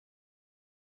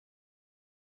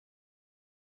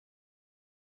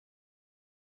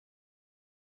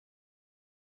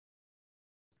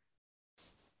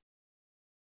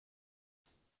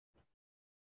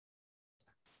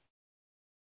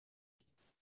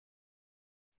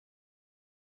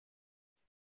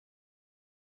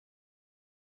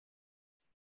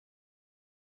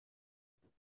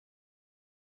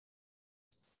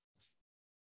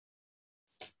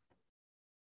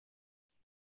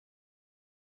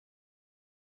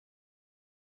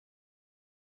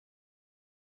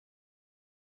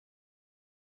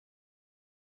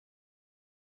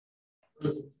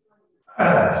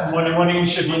Morning,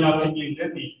 Shavina. Can you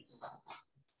hear me?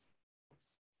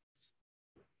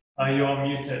 You are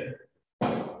muted.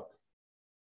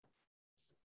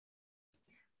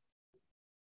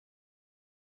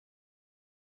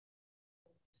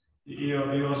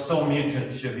 You're still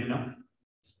muted, Shavina.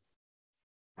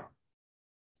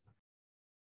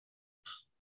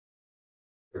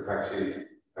 It's actually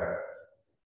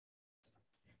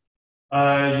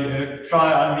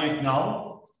Try unmute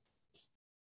now.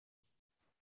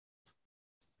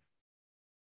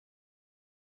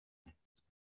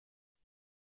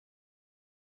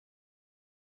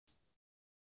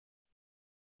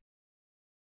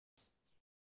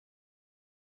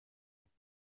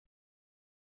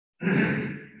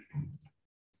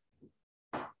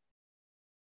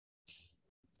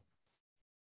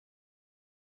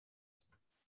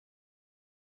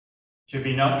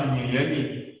 Shavina, can you hear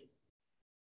me?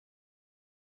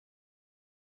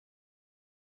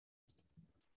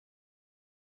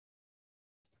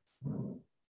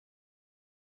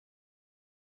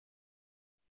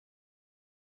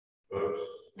 Oops.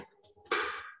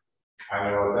 I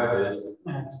know what that is.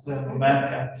 It's the Mac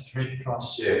at Red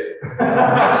Cross. Yes.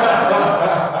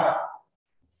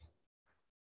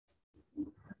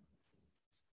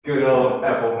 Good old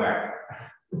Apple Mac.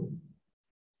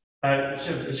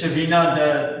 Shavina,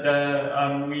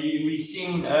 we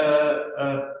seen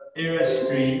a error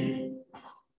screen.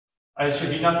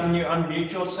 Shavina, can you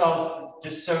unmute yourself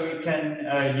just so we can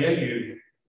hear you?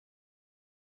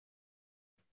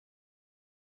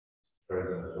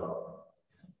 Present as well.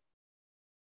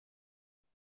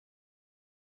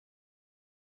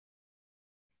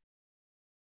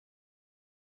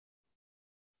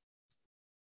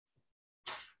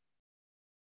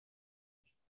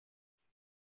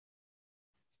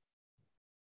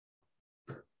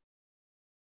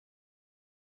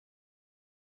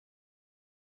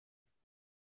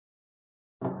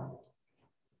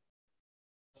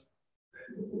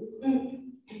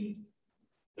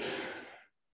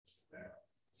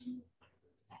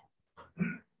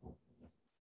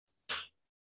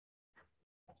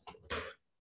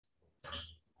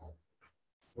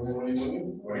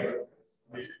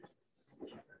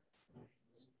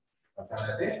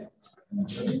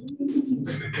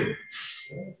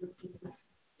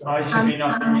 Hi, Shavina,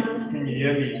 can you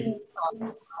hear me?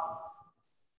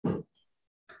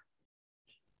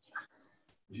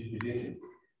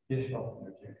 Yes, well,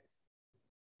 okay.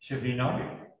 Shavina?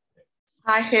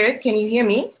 Hi, Gerrit, can you hear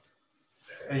me?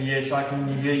 Yes, I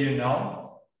can hear you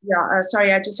now. Yeah,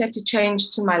 sorry, I just had to change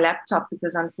to my laptop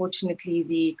because unfortunately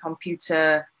the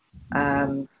computer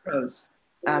froze.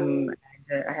 And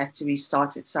I had to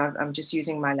restart it, so I'm just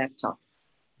using my laptop.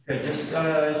 Okay, just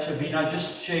Shavina,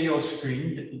 just share your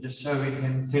screen just so we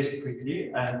can test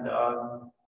quickly and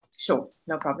Sure,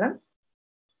 no problem.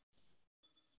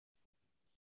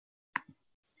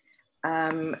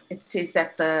 It says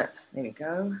that there we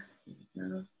go.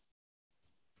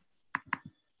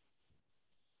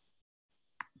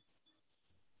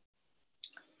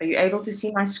 Are you able to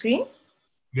see my screen?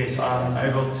 Yes, I'm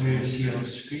able to see your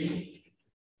screen.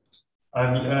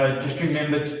 Just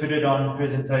remember to put it on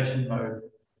presentation mode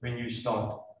when you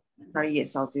start. Oh,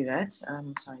 yes, I'll do that.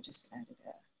 Sorry, just added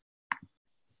that.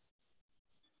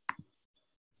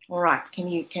 All right, can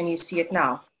you see it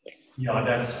now? Yeah,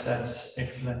 that's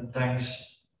excellent. Thanks.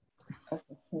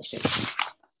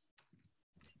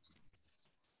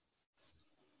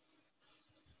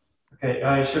 Okay,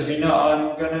 Okay, Shavina,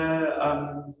 I'm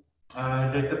gonna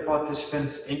let the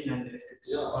participants in, and if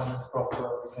it's on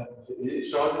proper, we can.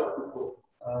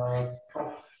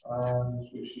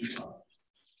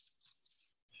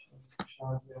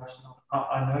 I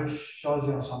know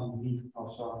Shazia on leave,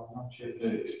 so I'm not sure.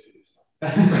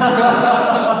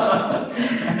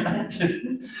 Just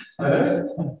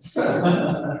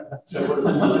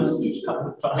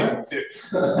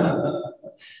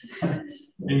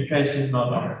in case she's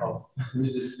not on call. Let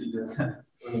me just see that.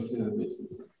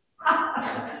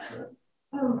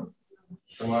 Am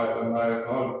I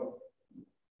on?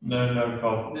 No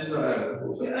problem. This is not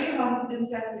Apple. You only have to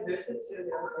exactly with it to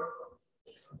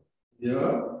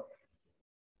Yeah.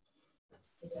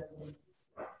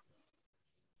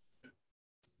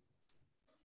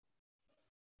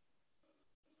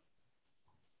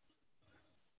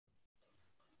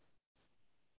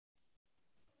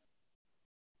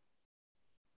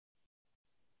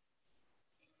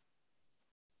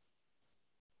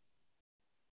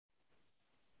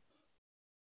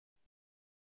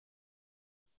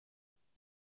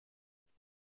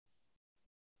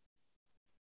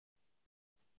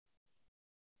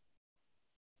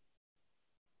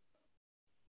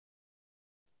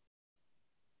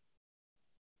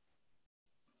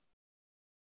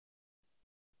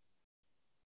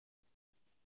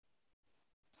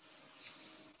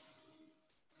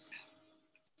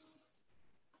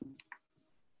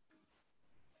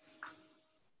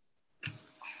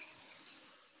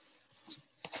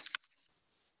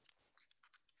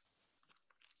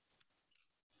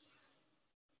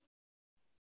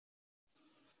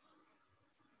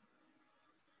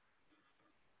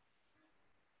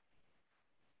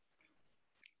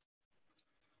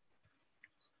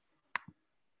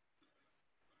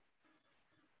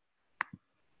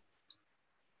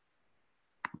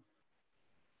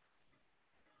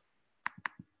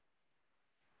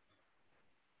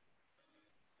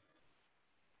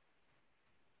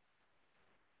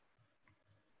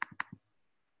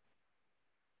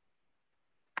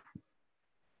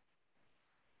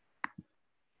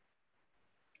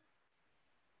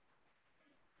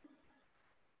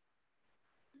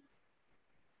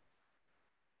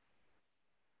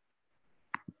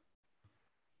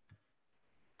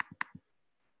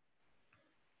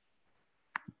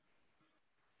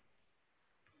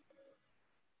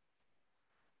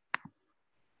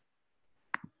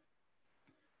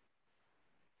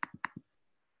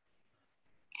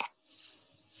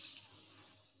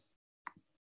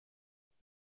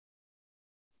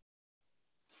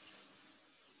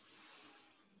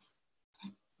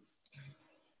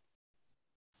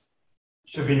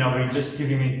 Shavina, we're just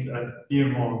giving it a few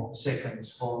more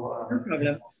seconds for No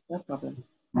problem. No problem.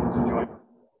 people to join.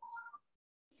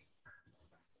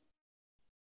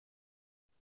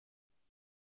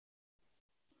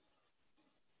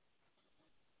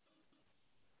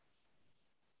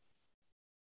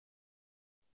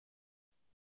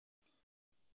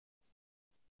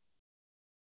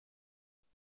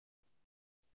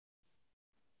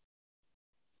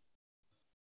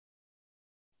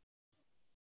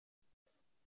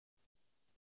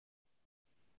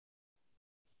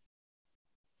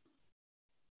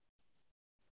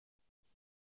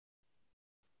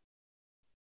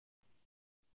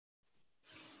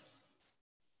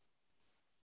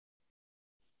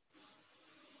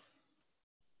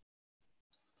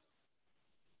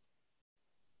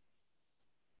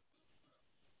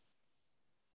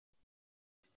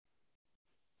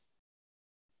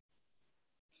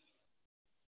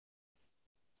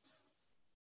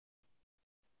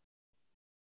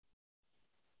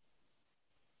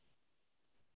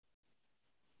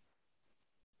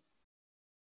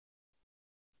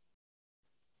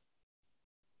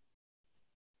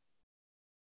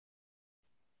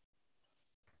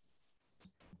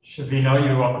 Shavina,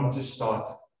 you're welcome to start.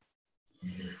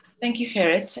 Thank you,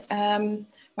 Gerrit.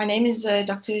 My name is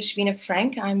Dr. Shavina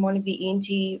Frank. I'm one of the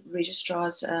ENT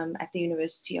registrars at the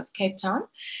University of Cape Town.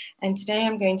 And today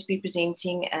I'm going to be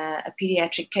presenting a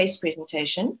pediatric case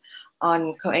presentation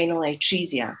on choanal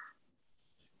atresia.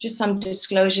 Just some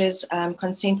disclosures.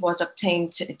 Consent was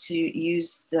obtained to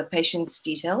use the patient's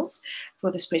details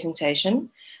for this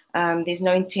presentation. There's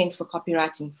no intent for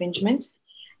copyright infringement,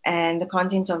 and the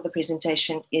content of the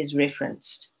presentation is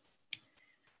referenced.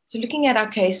 So looking at our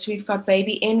case, we've got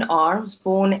baby NR, who was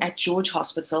born at George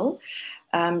Hospital.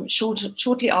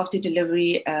 Shortly after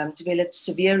delivery, developed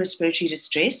severe respiratory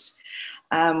distress,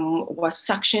 was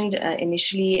suctioned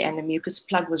initially, and a mucus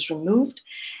plug was removed,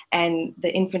 and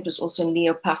the infant was also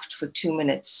neopuffed for 2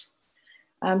 minutes.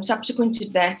 Subsequent to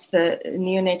that, the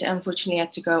neonate unfortunately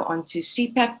had to go on to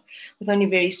CPAP with only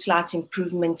very slight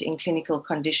improvement in clinical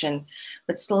condition,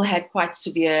 but still had quite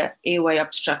severe airway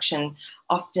obstruction,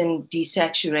 often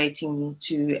desaturating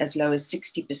to as low as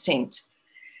 60%.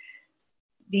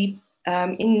 The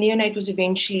neonate was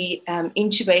eventually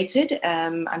intubated.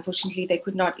 Unfortunately, they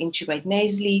could not intubate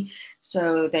nasally,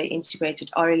 so they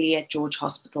intubated orally at George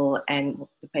Hospital, and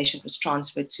the patient was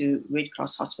transferred to Red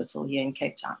Cross Hospital here in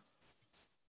Cape Town.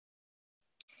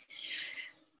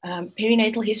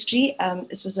 Perinatal history,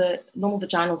 this was a normal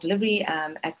vaginal delivery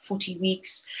at 40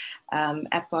 weeks.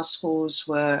 APGAR scores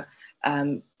were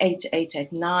 8, 8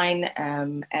 at 9,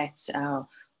 at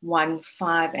 1,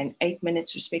 5, and 8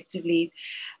 minutes respectively.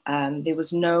 There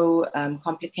was no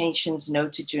complications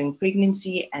noted during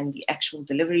pregnancy and the actual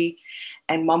delivery,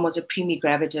 and mom was a preemie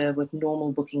gravida with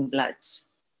normal booking bloods.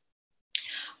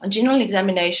 On general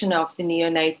examination of the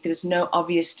neonate, there was no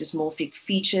obvious dysmorphic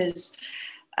features.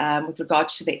 With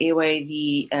regards to the airway,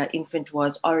 the infant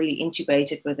was orally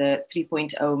intubated with a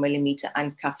 3.0 millimeter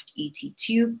uncuffed ET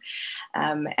tube,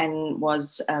 and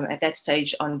was at that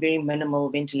stage on very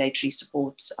minimal ventilatory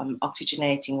supports,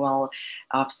 oxygenating well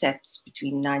of SATs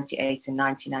between 98 and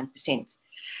 99%.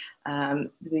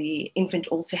 The infant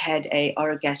also had a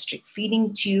orogastric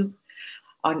feeding tube.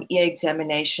 On ear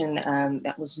examination,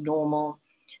 that was normal.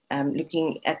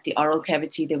 Looking at the oral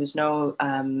cavity, there was no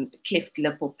cleft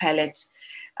lip or palate.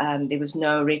 There was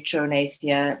no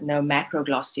retronathia, no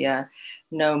macroglossia,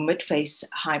 no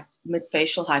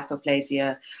mid-facial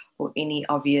hypoplasia, or any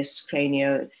obvious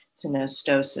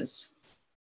craniosynostosis.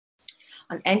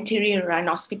 On anterior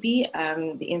rhinoscopy,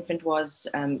 the infant was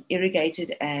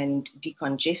irrigated and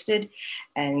decongested,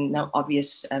 and no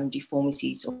obvious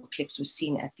deformities or clefts were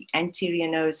seen at the anterior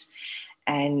nose.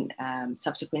 And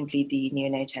subsequently, the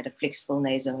neonate had a flexible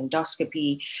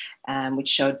nasoendoscopy, which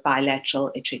showed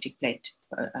bilateral atretic plate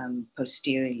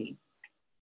posteriorly.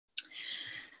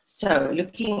 So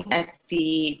looking at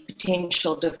the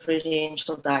potential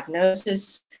differential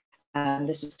diagnosis,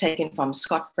 this was taken from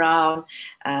Scott Brown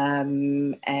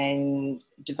and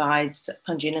divides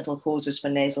congenital causes for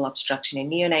nasal obstruction in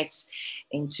neonates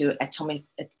into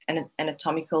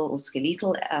anatomical or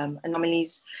skeletal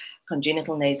anomalies,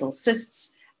 congenital nasal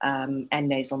cysts, and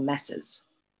nasal masses.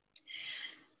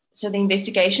 So the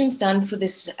investigations done for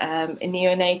this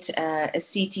neonate, a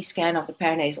CT scan of the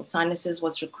paranasal sinuses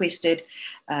was requested,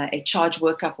 a charge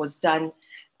workup was done,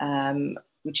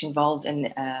 which involved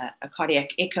a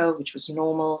cardiac echo, which was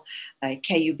normal, a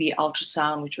KUB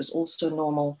ultrasound, which was also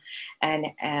normal, and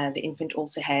the infant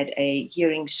also had a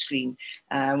hearing screen,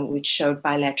 which showed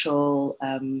bilateral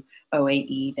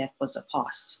OAE that was a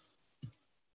pass.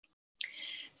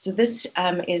 So this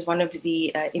is one of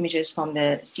the images from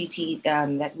the CT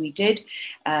that we did.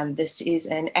 This is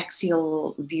an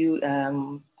axial view,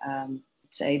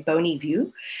 it's a bony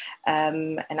view,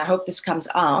 and I hope this comes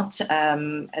out.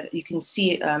 You can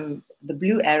see the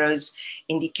blue arrows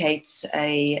indicates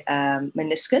a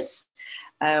meniscus,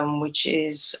 which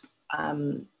is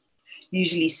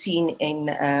usually seen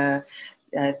in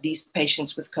these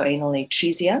patients with choanal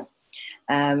atresia.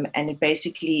 And it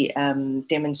basically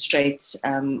demonstrates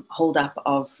holdup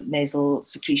of nasal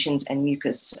secretions and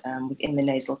mucus within the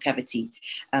nasal cavity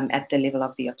at the level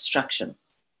of the obstruction.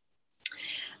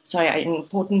 Sorry,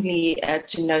 importantly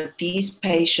to note, these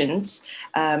patients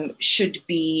should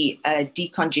be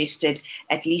decongested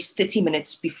at least 30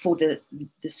 minutes before the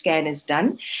scan is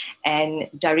done, and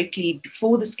directly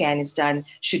before the scan is done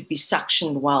should be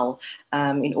suctioned well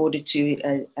in order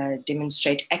to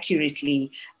demonstrate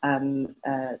accurately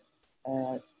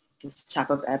this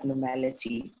type of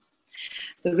abnormality.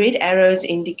 The red arrows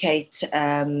indicate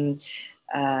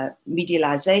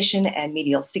medialization and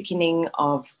medial thickening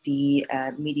of the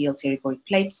medial pterygoid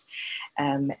plates,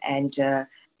 and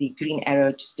the green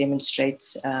arrow just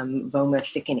demonstrates vomer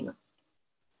thickening.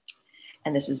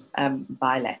 And this is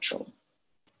bilateral.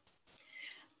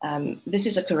 This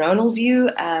is a coronal view,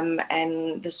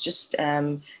 and this just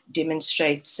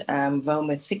demonstrates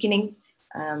vomer thickening.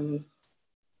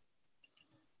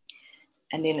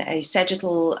 And then a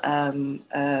sagittal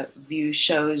view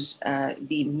shows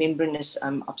the membranous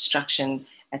obstruction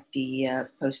at the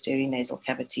posterior nasal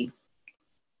cavity.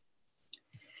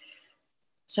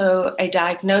 So a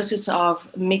diagnosis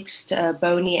of mixed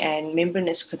bony and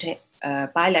membranous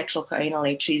bilateral choanal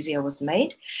atresia was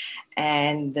made,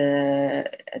 and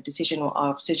the decision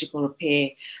of surgical repair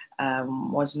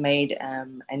was made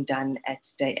and done at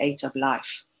day 8 of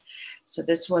life. So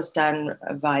this was done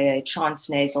via a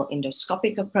transnasal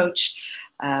endoscopic approach,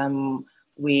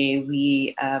 where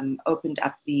we opened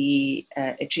up the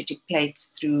atretic plates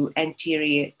through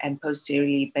anterior and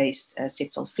posteriorly based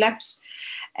septal flaps,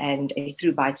 and a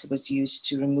through biter was used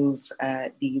to remove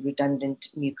the redundant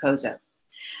mucosa.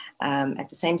 At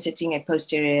the same setting, a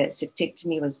posterior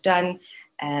septectomy was done,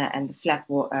 and the flap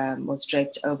was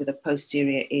draped over the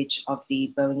posterior edge of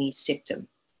the bony septum.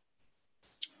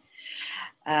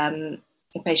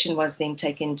 The patient was then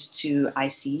taken to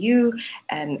ICU,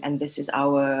 and this is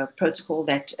our protocol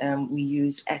that we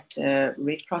use at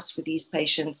Red Cross for these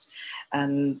patients.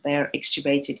 They're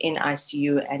extubated in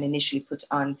ICU and initially put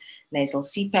on nasal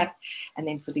CPAP, and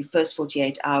then for the first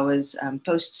 48 hours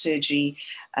post-surgery,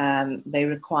 they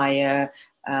require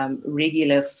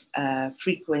regular,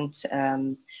 frequent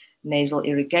nasal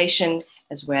irrigation,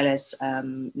 as well as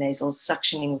nasal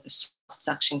suctioning with a soft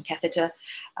suction catheter.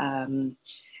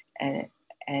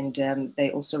 And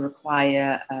they also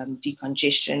require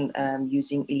decongestion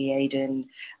using Iliadin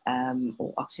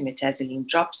or oxymetazoline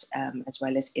drops, as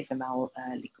well as FML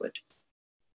liquid.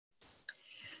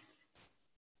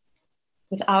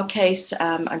 With our case,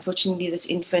 unfortunately, this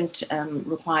infant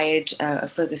required a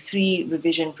further 3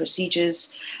 revision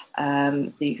procedures.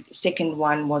 The second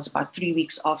one was about 3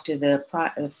 weeks after the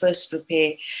first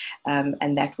repair,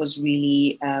 and that was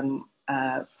really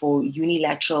for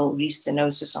unilateral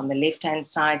restenosis on the left-hand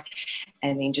side,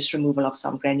 and then just removal of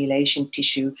some granulation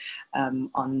tissue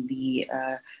on the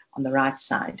right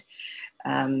side.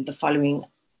 The following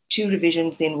 2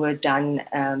 revisions then were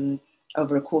done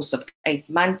over a course of 8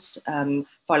 months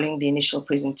following the initial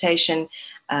presentation,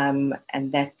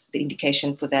 and that the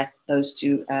indication for those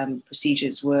 2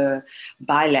 procedures were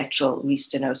bilateral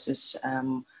restenosis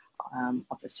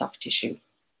of the soft tissue.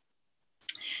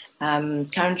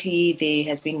 Currently, there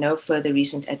has been no further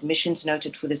recent admissions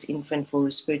noted for this infant for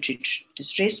respiratory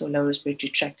distress or lower respiratory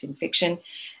tract infection,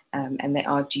 and they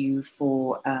are due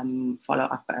for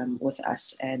follow-up with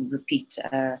us and repeat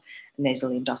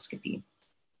nasal endoscopy.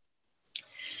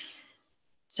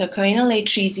 So choanal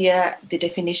atresia, the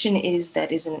definition is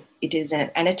that it is an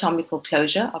anatomical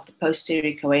closure of the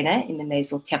posterior choana in the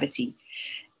nasal cavity.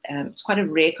 It's quite a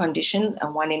rare condition,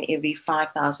 1 in every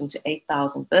 5,000 to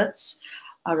 8,000 births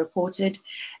are reported,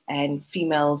 and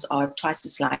females are twice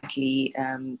as likely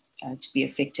to be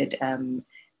affected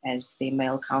as their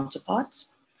male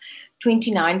counterparts.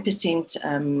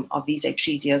 29% of these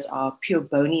atresias are pure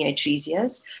bony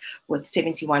atresias, with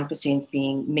 71%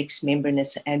 being mixed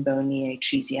membranous and bony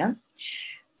atresia.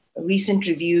 Recent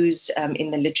reviews in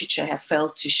the literature have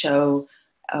failed to show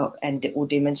or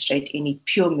demonstrate any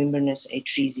pure membranous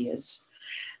atresias.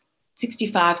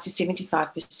 65 to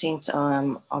 75%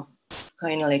 of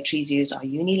choanal atresias are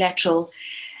unilateral,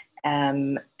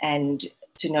 and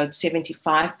to note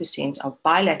 75% of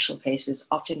bilateral cases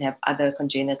often have other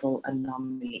congenital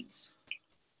anomalies.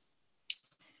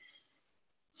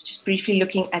 So just briefly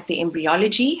looking at the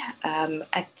embryology,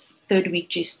 at third week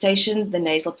gestation, the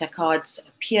nasal placards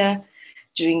appear.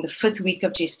 During the 5th week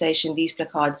of gestation, these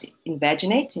placards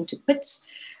invaginate into pits,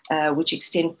 which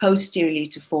extend posteriorly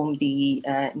to form the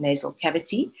nasal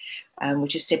cavity,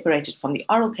 which is separated from the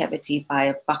oral cavity by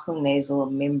a buccal nasal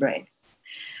membrane.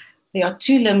 There are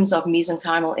 2 limbs of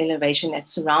mesenchymal elevation that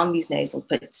surround these nasal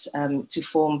pits to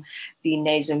form the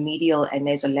nasomedial and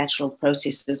nasolateral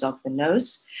processes of the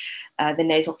nose. The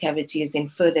nasal cavity is then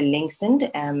further lengthened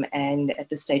and at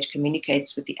this stage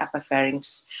communicates with the upper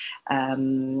pharynx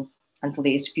until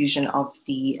there is fusion of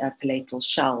the palatal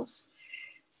shells.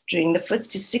 During the 5th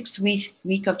to 6th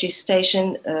week of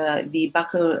gestation, the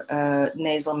buccal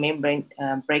nasal membrane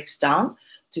breaks down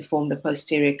to form the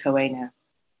posterior choana.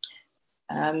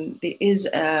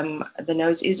 The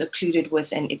nose is occluded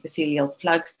with an epithelial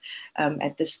plug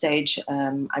at this stage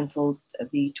until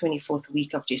the 24th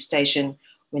week of gestation,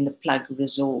 when the plug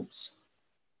resorbs.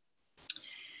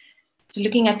 So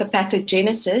looking at the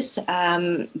pathogenesis,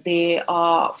 there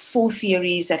are 4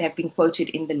 theories that have been quoted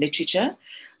in the literature.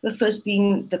 The first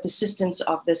being the persistence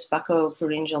of this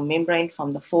buccopharyngeal membrane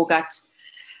from the foregut.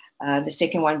 The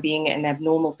second one being an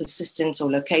abnormal persistence or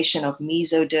location of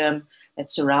mesoderm that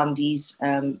surround these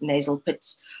nasal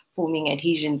pits, forming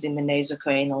adhesions in the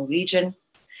nasochoanal region.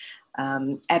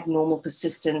 Abnormal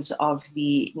persistence of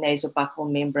the nasobuccal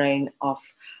membrane of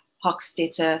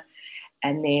Hochstetter,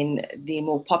 and then the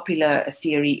more popular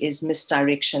theory is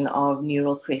misdirection of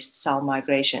neural crest cell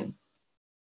migration.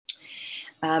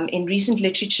 In recent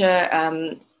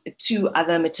literature, 2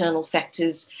 other maternal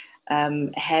factors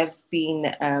have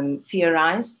been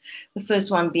theorized. The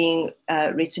first one being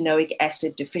retinoic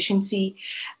acid deficiency.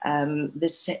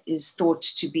 This is thought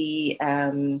to be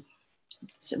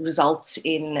results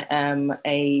in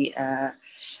a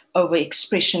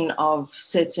overexpression of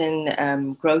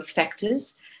certain growth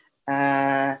factors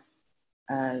and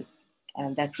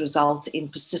that result in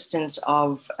persistence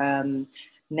of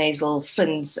nasal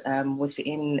fins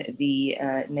within the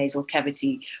nasal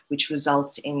cavity, which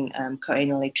results in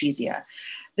choanal atresia.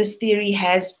 This theory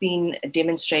has been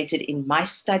demonstrated in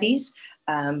mice studies,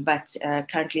 but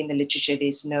currently in the literature,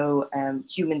 there's no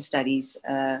human studies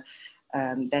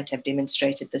that have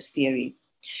demonstrated this theory.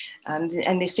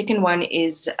 And the second one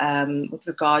is with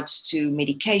regards to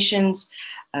medications,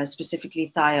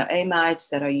 specifically thioamides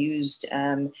that are used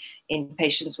in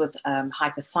patients with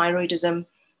hyperthyroidism.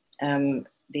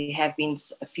 There have been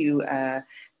a few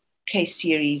case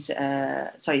studies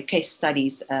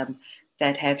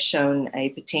that have shown a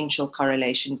potential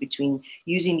correlation between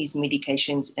using these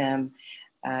medications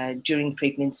during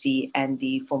pregnancy and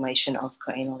the formation of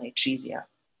choanal atresia.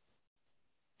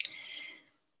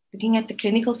 Looking at the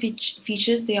clinical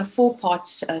features, there are 4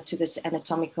 parts to this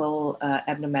anatomical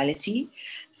abnormality.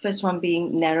 First one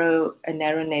being a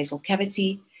narrow nasal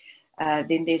cavity.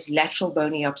 Then there's lateral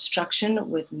bony obstruction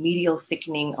with medial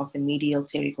thickening of the medial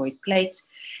pterygoid plate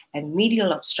and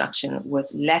medial obstruction with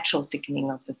lateral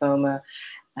thickening of the vomer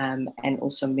and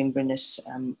also membranous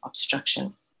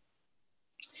obstruction.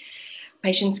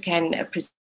 Patients can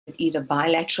present with either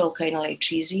bilateral choanal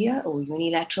atresia or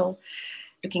unilateral.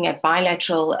 Looking at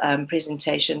bilateral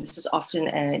presentation, this is often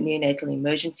a neonatal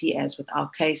emergency, as with our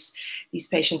case. These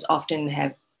patients often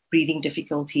have breathing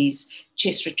difficulties,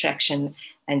 chest retraction,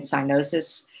 and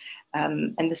cyanosis.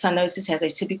 And the cyanosis has a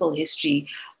typical history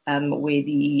where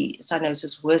the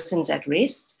cyanosis worsens at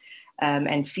rest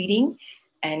and feeding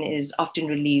and is often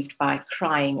relieved by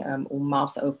crying or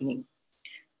mouth opening.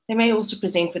 They may also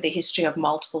present with a history of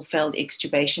multiple failed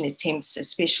extubation attempts,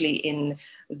 especially in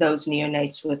those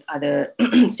neonates with other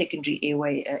secondary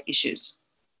airway issues.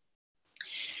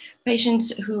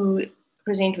 Patients who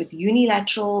present with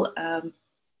unilateral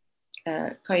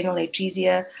choanal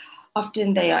atresia,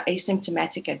 often they are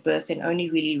asymptomatic at birth and only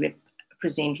really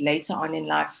present later on in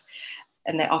life,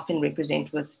 and they often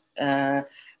represent with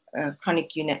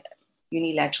chronic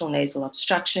unilateral nasal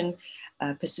obstruction,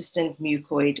 persistent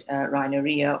mucoid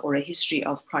rhinorrhea, or a history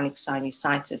of chronic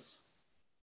sinusitis.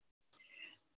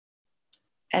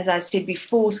 As I said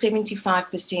before,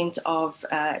 75% of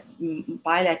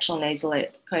bilateral nasal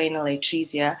choanal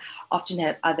atresia often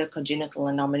have other congenital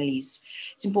anomalies.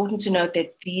 It's important to note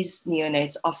that these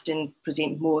neonates often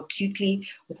present more acutely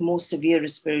with more severe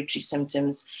respiratory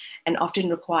symptoms and often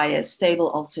require stable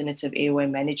alternative airway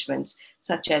management,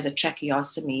 such as a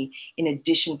tracheostomy, in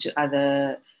addition to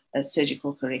other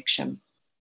surgical correction.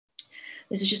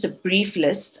 This is just a brief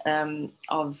list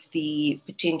of the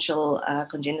potential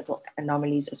congenital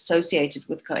anomalies associated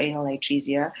with choanal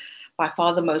atresia, by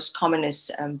far the most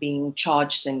commonest being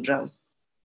CHARGE syndrome.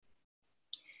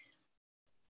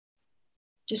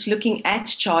 Just looking at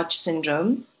CHARGE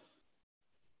syndrome,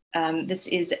 this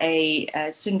is a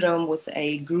syndrome with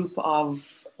a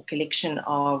collection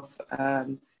of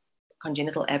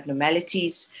congenital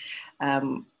abnormalities,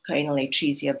 choanal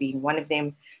atresia being one of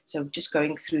them. So just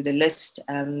going through the list,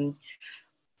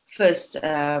 first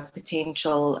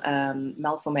potential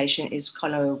malformation is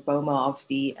coloboma of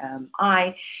the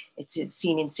eye. It's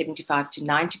seen in 75 to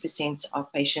 90%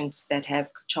 of patients that have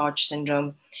CHARGE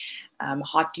syndrome.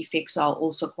 Heart defects are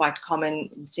also quite common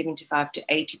in 75 to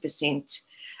 80%.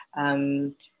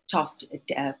 TOF,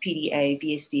 PDA,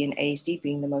 VSD, and ASD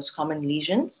being the most common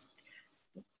lesions.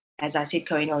 As I said,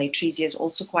 choanal atresia is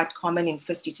also quite common in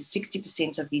 50 to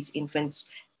 60% of these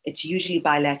infants. It's usually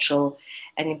bilateral,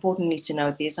 and importantly to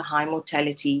note, there's a high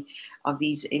mortality of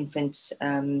these infants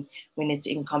when it's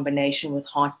in combination with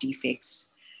heart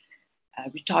defects.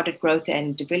 Retarded growth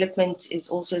and development is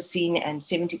also seen, and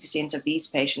 70% of these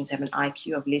patients have an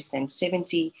IQ of less than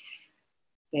 70.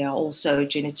 There are also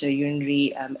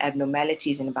genitourinary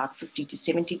abnormalities in about 50 to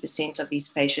 70% of these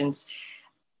patients,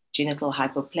 genital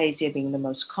hypoplasia being the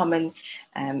most common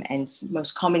and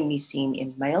most commonly seen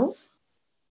in males.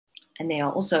 And there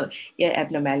are also ear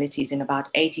abnormalities in about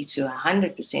 80 to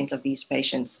 100% of these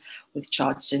patients with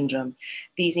CHARGE syndrome.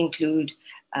 These include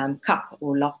cup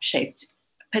or lop-shaped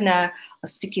pinna,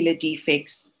 osticular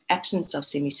defects, absence of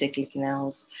semicircular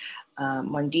canals,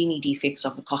 Mondini defects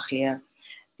of the cochlea.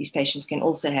 These patients can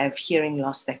also have hearing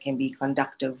loss that can be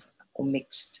conductive or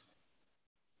mixed.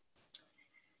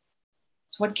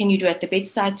 So what can you do at the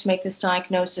bedside to make this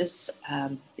diagnosis?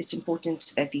 It's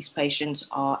important that these patients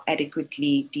are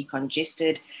adequately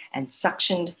decongested and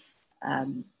suctioned,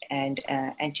 and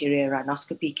anterior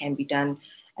rhinoscopy can be done.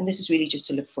 And this is really just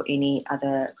to look for any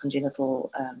other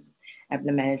congenital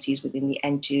abnormalities within the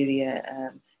anterior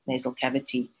nasal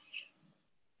cavity.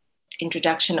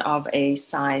 Introduction of a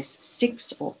size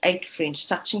 6 or 8 French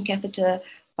suction catheter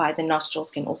by the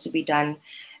nostrils can also be done.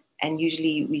 And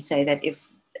usually we say that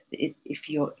if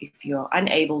you're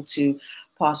unable to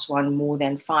pass one more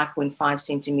than 5.5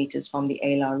 centimeters from the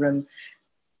alar rim,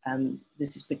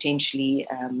 this is potentially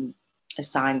a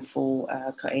sign for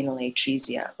choanal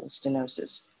atresia or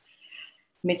stenosis.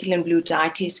 Methylene blue dye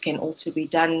test can also be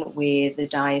done where the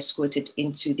dye is squirted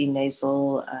into the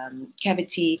nasal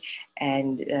cavity,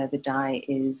 and the dye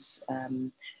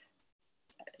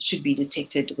should be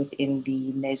detected within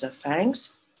the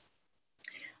nasopharynx.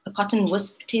 A cotton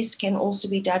wisp test can also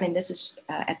be done, and this is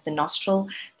at the nostril.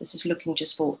 This is looking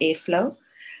just for airflow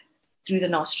through the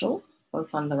nostril,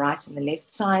 both on the right and the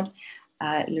left side.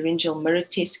 Laryngeal mirror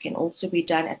test can also be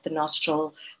done at the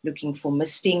nostril, looking for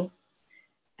misting.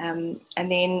 And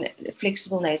then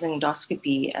flexible nasal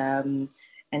endoscopy and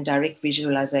direct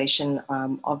visualization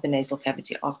of the nasal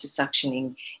cavity after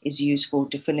suctioning is used for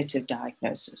definitive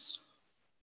diagnosis.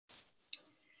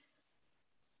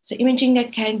 So imaging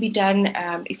that can be done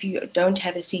if you don't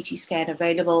have a CT scan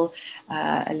available,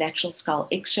 a lateral skull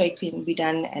X-ray can be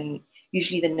done, and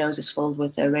usually the nose is filled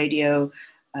with a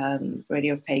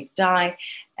radiopaque dye.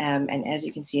 And as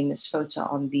you can see in this photo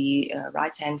on the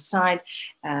right-hand side,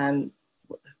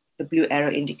 the blue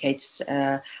arrow indicates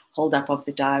hold up of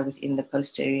the dye within the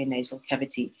posterior nasal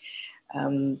cavity.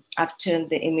 I've turned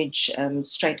the image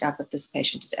straight up, but this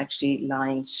patient is actually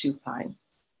lying supine.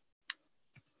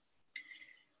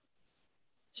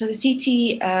 So the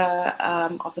CT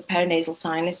of the paranasal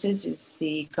sinuses is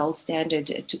the gold standard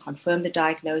to confirm the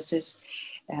diagnosis.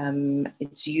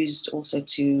 It's used also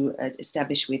to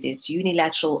establish whether it's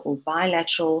unilateral or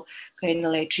bilateral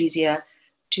choanal atresia,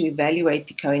 to evaluate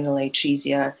the choanal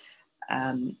atresia,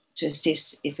 to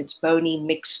assess if it's bony,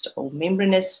 mixed, or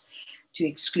membranous, to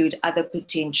exclude other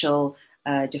potential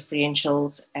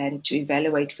differentials, and to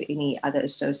evaluate for any other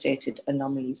associated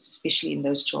anomalies, especially in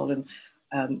those children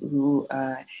who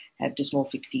have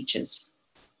dysmorphic features.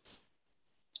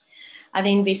 Other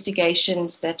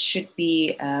investigations that should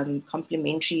be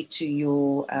complementary to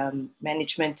your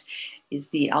management is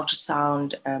the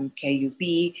ultrasound,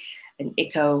 KUB, an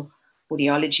echo,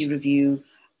 audiology review,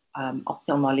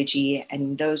 ophthalmology,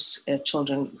 and those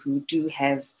children who do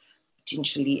have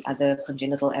potentially other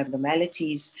congenital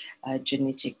abnormalities,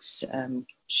 genetics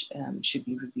should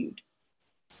be reviewed.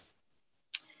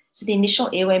 So the initial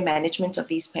airway management of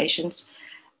these patients,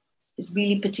 it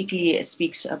really particularly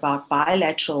speaks about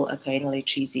bilateral choanal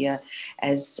atresia,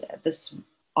 as this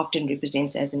often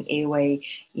represents as an airway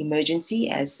emergency,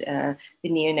 as the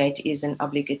neonate is an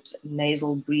obligate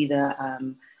nasal breather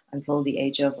until the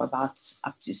age of about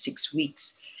up to 6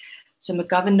 weeks. So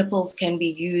McGovern nipples can be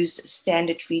used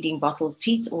standard feeding bottle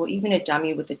teat, or even a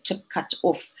dummy with a tip cut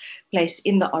off, placed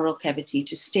in the oral cavity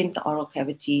to stent the oral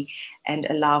cavity and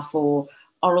allow for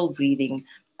oral breathing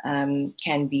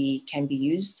can be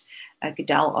used. A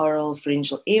Goodell oral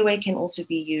pharyngeal airway can also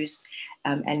be used,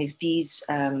 and if these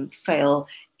fail,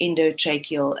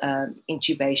 endotracheal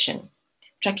intubation.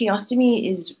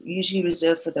 Tracheostomy is usually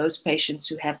reserved for those patients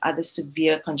who have other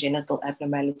severe congenital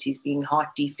abnormalities, being heart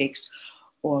defects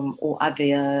or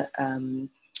other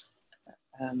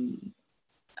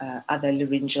other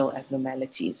laryngeal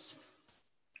abnormalities.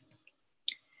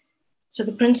 So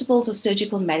the principles of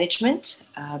surgical management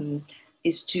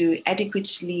is to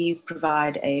adequately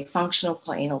provide a functional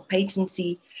choanal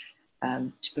patency,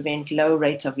 to prevent low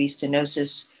rate of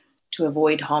restenosis, to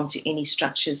avoid harm to any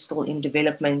structures still in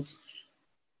development,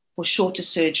 for shorter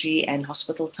surgery and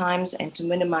hospital times, and to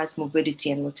minimize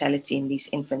morbidity and mortality in these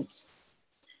infants.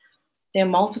 There are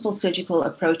multiple surgical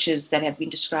approaches that have been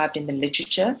described in the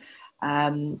literature,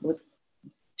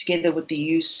 together with the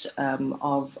use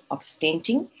of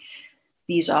stenting.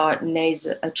 These are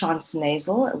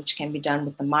transnasal, which can be done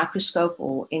with the microscope,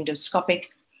 or endoscopic,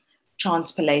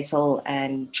 transpalatal,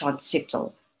 and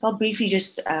transseptal. So I'll briefly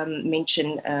just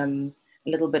mention a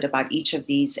little bit about each of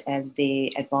these and their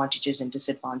advantages and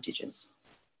disadvantages.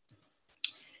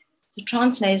 So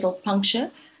transnasal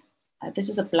puncture, this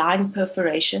is a blind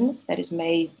perforation that is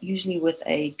made usually with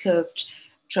a curved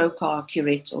trocar,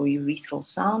 curette, or urethral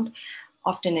sound.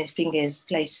 Often a finger is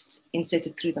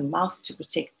inserted through the mouth to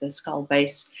protect the skull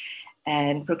base,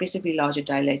 and progressively larger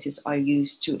dilators are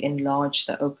used to enlarge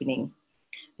the opening.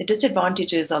 The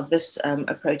disadvantages of this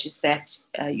approach is that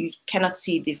you cannot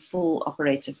see the full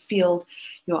operative field.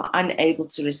 You are unable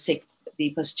to resect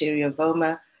the posterior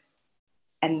voma,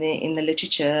 and in the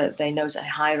literature, they note a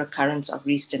high recurrence of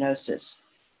restenosis.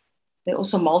 There are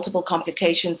also multiple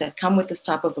complications that come with this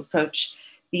type of approach,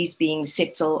 these being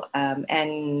septal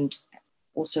and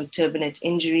also turbinate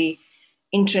injury,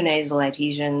 intranasal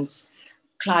adhesions,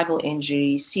 clival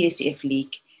injury, CSF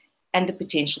leak, and the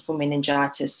potential for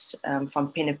meningitis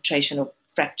from penetration or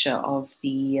fracture of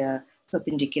the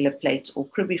perpendicular plate or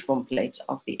cribriform plate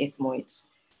of the ethmoids.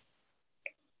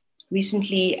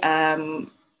 Recently, a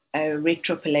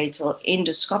retropalatal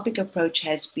endoscopic approach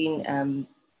has been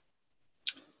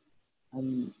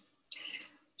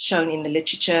shown in the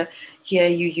literature. Here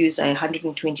you use a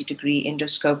 120-degree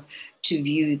endoscope to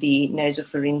view the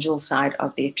nasopharyngeal side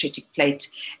of the atretic plate,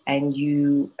 and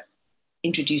you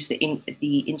introduce the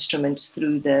instruments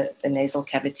through the nasal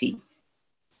cavity.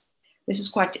 This is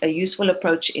quite a useful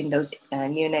approach in those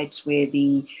neonates where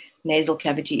the nasal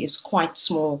cavity is quite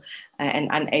small and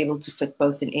unable to fit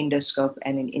both an endoscope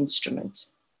and an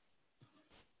instrument.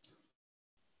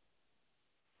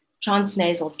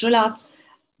 Transnasal drill out.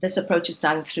 This approach is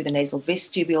done through the nasal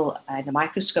vestibule, and a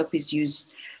microscope is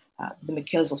used. The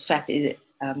mucosal flap is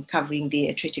covering the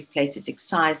atretic plate is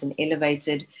excised and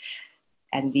elevated,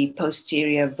 and the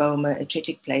posterior vomer,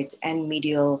 atretic plate, and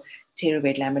medial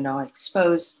pterobed lamina are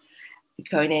exposed. The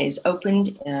choana is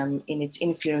opened in its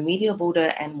inferior medial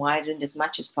border and widened as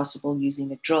much as possible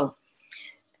using a drill.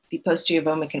 The posterior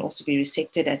vomer can also be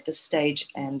resected at this stage,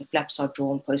 and the flaps are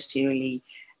drawn posteriorly,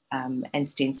 and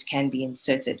stents can be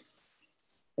inserted.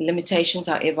 The limitations,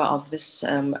 however, of this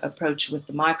approach with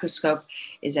the microscope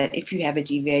is that if you have a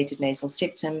deviated nasal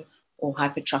septum or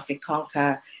hypertrophic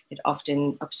concha, it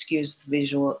often obscures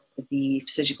the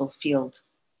surgical field.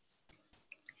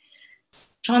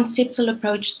 Transseptal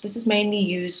approach, this is mainly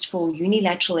used for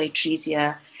unilateral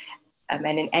atresia, and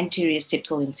an anterior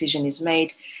septal incision is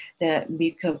made. The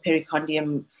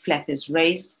mucopericardium flap is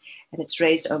raised, and it's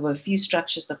raised over a few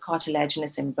structures, the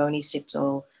cartilaginous and bony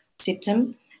septum,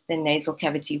 the nasal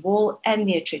cavity wall, and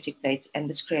the atretic plate, and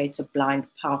this creates a blind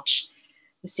pouch.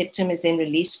 The septum is then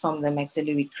released from the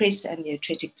maxillary crest, and the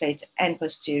atretic plate and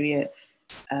posterior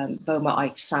voma are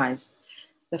excised.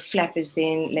 The flap is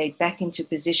then laid back into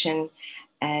position,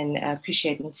 and a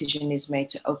cruciate incision is made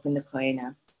to open the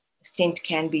choana. A stent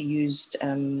can be used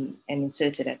and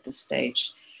inserted at this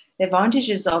stage. The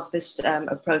advantages of this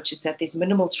approach is that there's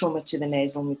minimal trauma to the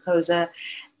nasal mucosa,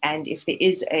 and if there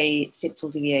is a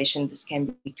septal deviation, this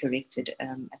can be corrected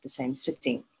at the same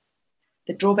sitting.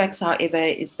 The drawbacks, however,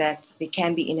 is that there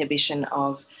can be inhibition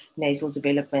of nasal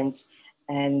development,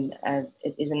 and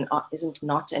it isn't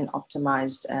not an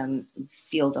optimized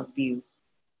field of view.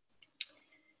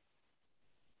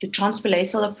 The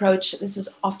transpalatal approach, this is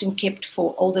often kept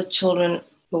for older children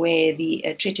where the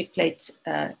atretic plate,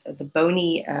 the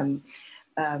bony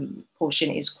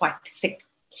portion is quite thick.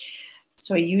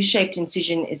 So a U-shaped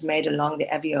incision is made along the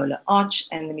alveolar arch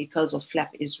and the mucosal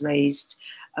flap is raised,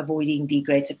 avoiding the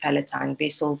greater palatine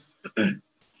vessels.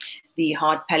 The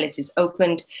hard palate is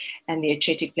opened and the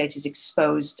atretic plate is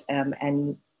exposed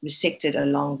and resected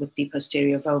along with the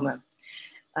posterior voma.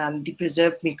 The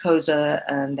preserved mucosa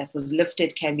that was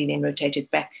lifted can be then rotated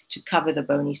back to cover the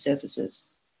bony surfaces.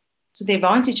 So the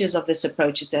advantages of this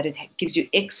approach is that it gives you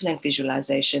excellent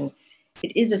visualization.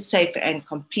 It is a safe and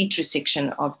complete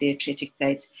resection of the atretic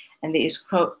plate, and there is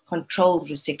controlled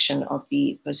resection of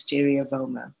the posterior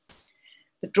voma.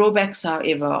 The drawbacks,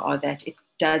 however, are that it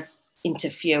does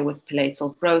interfere with palatal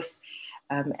growth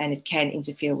and it can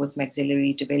interfere with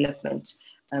maxillary development,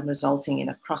 resulting in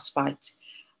a crossbite.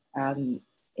 In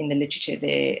the literature,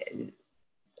 the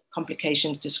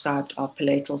complications described are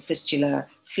palatal fistula,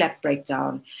 flap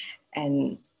breakdown,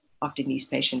 and often these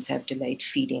patients have delayed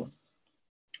feeding.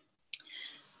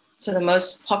 So the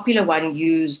most popular one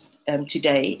used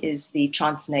today is the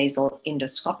transnasal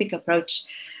endoscopic approach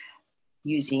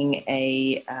using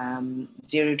a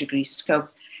 0-degree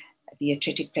scope. The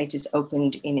atretic plate is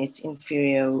opened in its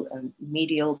inferior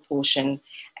medial portion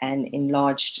and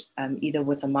enlarged either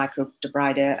with a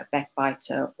microdebrider, a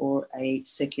backbiter, or a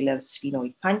circular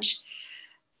sphenoid punch.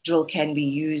 Drill can be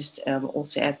used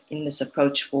also in this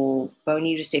approach for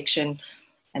bony resection,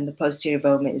 and the posterior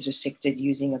voma is resected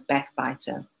using a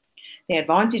backbiter. The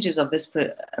advantages of this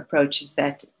approach is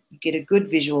that you get a good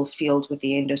visual field with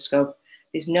the endoscope.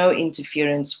 There's no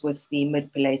interference with the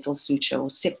mid-palatal suture or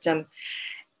septum.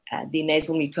 The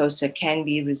nasal mucosa can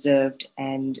be reserved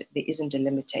and there isn't a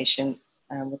limitation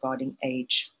regarding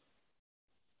age.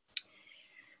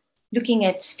 Looking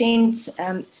at stents,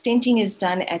 stenting is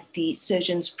done at the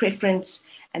surgeon's preference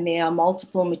and there are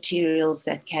multiple materials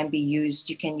that can be used.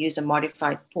 You can use a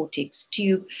modified Portex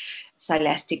tube,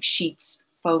 silastic sheets,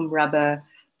 foam rubber,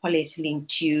 polyethylene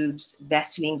tubes,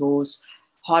 Vaseline gauze,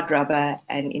 hard rubber,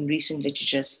 and in recent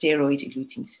literature,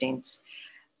 steroid-eluting stents.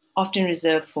 It's often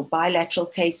reserved for bilateral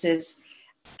cases.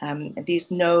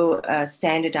 There's no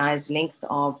standardized length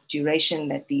of duration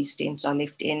that these stents are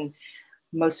left in.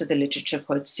 Most of the literature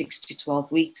quotes 6 to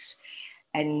 12 weeks,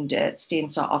 and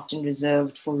stents are often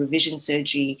reserved for revision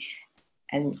surgery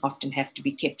and often have to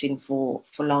be kept in for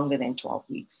longer than 12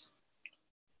 weeks.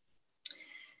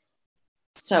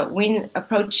 So when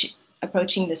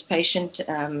approaching this patient,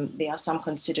 there are some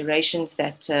considerations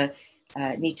that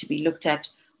need to be looked at.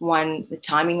 One, the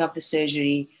timing of the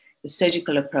surgery, the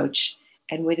surgical approach,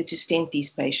 and whether to stent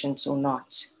these patients or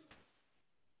not.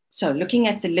 So looking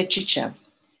at the literature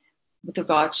with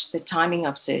regards to the timing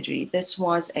of surgery, this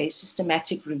was a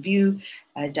systematic review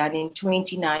done in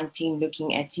 2019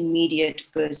 looking at immediate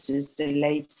versus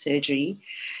delayed surgery.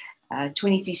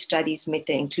 23 studies met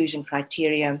the inclusion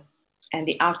criteria, and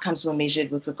the outcomes were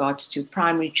measured with regards to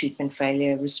primary treatment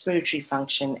failure, respiratory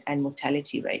function, and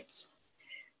mortality rates.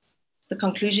 The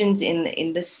conclusions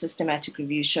in this systematic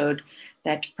review showed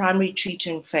that primary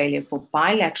treatment failure for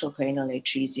bilateral choanal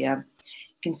atresia,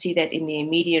 you can see that in the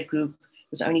immediate group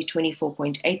was only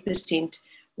 24.8%,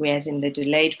 whereas in the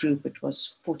delayed group it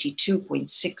was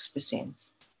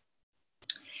 42.6%.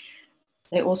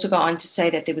 They also go on to say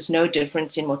that there was no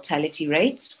difference in mortality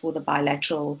rates for the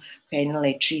bilateral choanal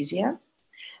atresia.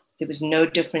 There was no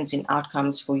difference in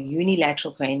outcomes for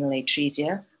unilateral choanal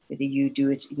atresia, whether you do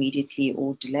it immediately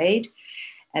or delayed.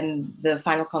 And the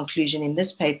final conclusion in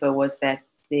this paper was that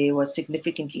there was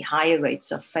significantly higher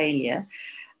rates of failure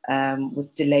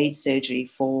with delayed surgery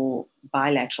for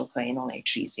bilateral choanal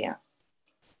atresia.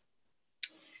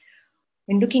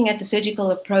 When looking at the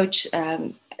surgical approach,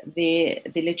 the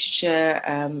literature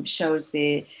shows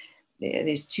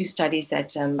there's two studies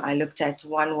that I looked at.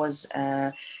 One was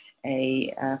a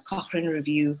Cochrane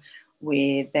review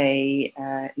where they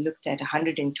looked at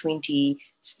 120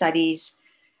 studies.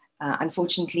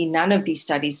 Unfortunately, none of these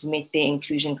studies met their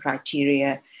inclusion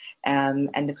criteria.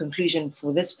 And the conclusion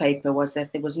for this paper was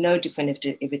that there was no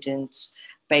definitive evidence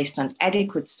based on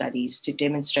adequate studies to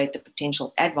demonstrate the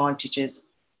potential advantages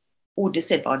or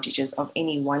disadvantages of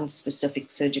any one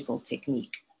specific surgical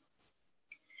technique.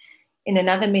 In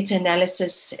another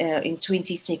meta-analysis in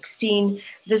 2016,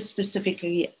 this specific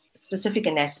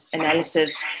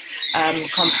analysis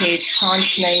compared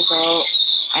transnasal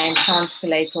and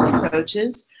transpalatal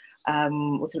approaches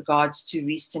with regards to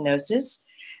restenosis.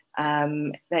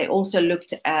 They also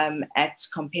looked at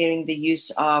comparing the use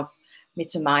of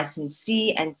mitomycin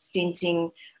C and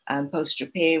stenting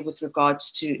post-repair with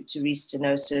regards to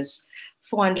restenosis.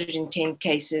 410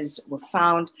 cases were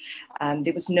found.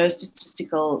 There was no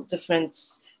statistical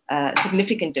difference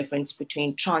significant difference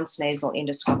between transnasal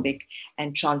endoscopic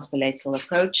and transpalatal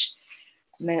approach.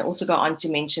 And they also go on to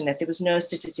mention that there was no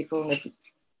statistical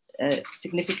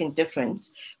significant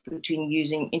difference between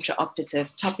using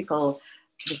intraoperative topical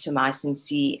mitomycin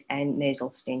C and nasal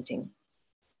stenting.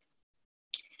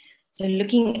 So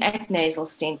looking at nasal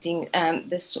stenting,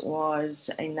 this was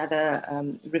another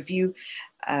review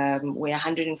where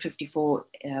 154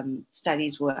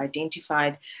 studies were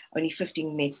identified. Only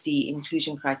 15 met the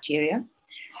inclusion criteria.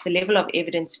 The level of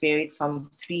evidence varied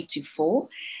from 3 to 4,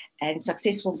 and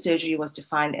successful surgery was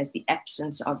defined as the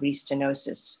absence of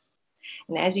restenosis.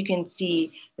 And as you can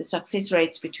see, the success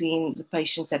rates between the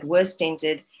patients that were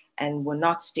stented and were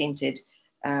not stented,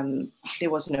 there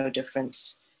was no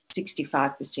difference.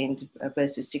 65%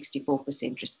 versus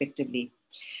 64% respectively.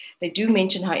 They do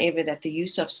mention, however, that the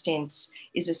use of stents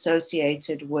is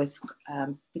associated with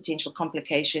potential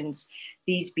complications,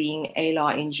 these being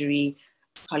alar injury,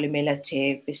 columellar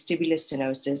tear, vestibular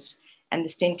stenosis, and the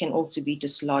stent can also be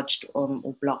dislodged or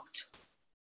blocked.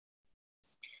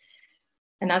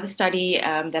 Another study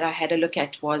that I had a look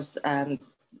at was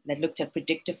that looked at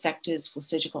predictive factors for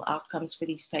surgical outcomes for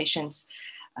these patients.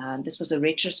 This was a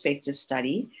retrospective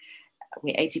study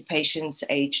where 80 patients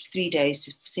aged 3 days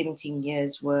to 17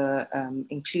 years were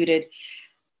included,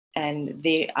 and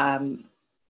their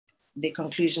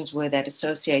conclusions were that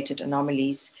associated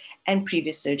anomalies and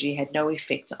previous surgery had no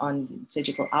effect on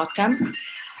surgical outcome.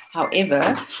 However,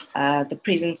 the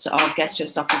presence of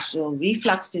gastroesophageal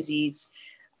reflux disease,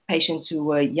 patients who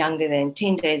were younger than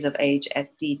 10 days of age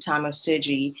at the time of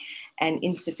surgery, and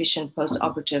insufficient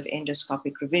post-operative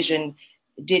endoscopic revision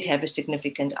did have a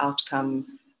significant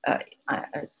outcome,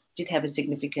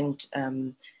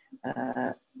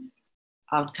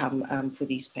 outcome for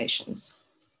these patients.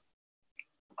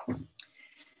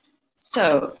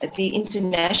 So the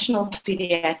International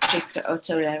Pediatric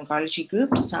Otolaryngology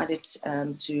Group decided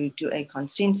to do a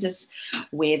consensus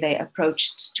where they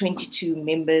approached 22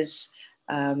 members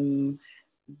who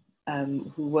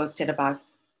worked at about,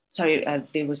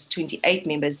 there was 28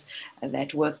 members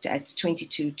that worked at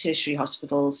 22 tertiary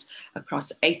hospitals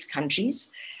across 8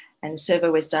 countries. And the survey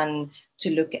was done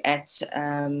to look at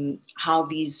how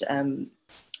these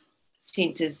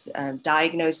centers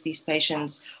diagnosed these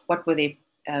patients, what were their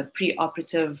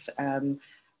pre-operative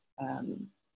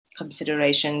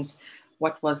considerations,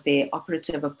 what was their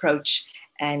operative approach,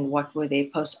 and what were their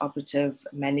post-operative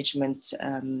management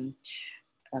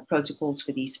protocols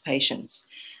for these patients.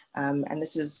 And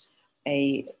this is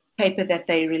a paper that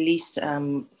they released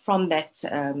from that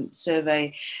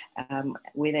survey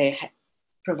where they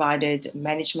provided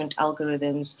management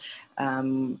algorithms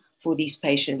for these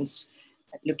patients,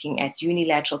 looking at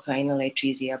unilateral choanal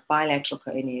atresia, bilateral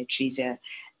choanal atresia,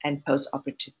 and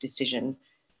post-operative decision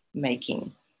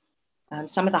making.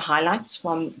 Some of the highlights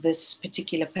from this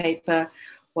particular paper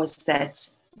was that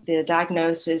the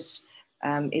diagnosis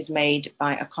is made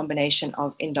by a combination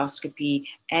of endoscopy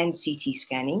and CT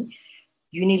scanning.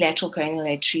 Unilateral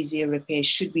choanal atresia repair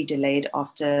should be delayed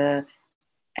after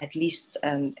at least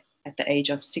at the age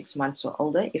of 6 months or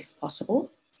older, if possible.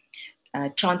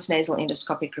 Transnasal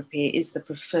endoscopic repair is the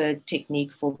preferred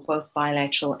technique for both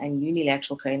bilateral and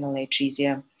unilateral choanal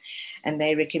atresia. And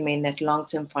they recommend that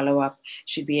long-term follow-up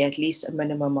should be at least a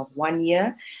minimum of 1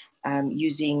 year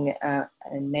using a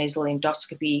nasal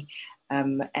endoscopy,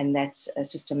 and that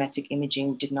systematic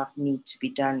imaging did not need to be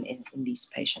done in these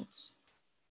patients.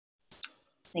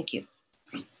 Thank you.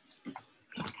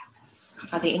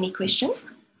 Are there any questions?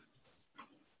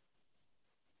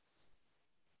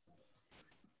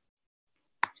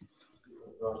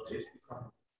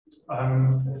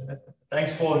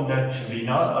 Thanks for that,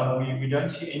 Shavina. We don't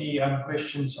see any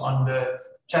questions on the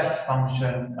chat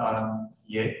function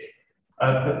yet.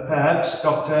 Perhaps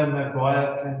Dr.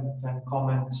 Maguire can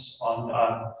comment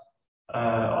on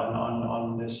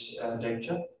this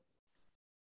lecture.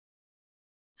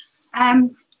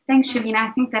 Thanks, Shavina.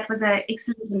 I think that was an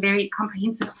excellent and very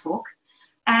comprehensive talk.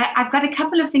 I've got a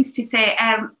couple of things to say.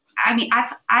 I mean,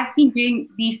 I've been doing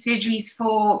these surgeries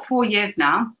for 4 years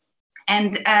now,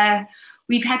 and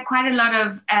we've had quite a lot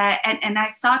of, and I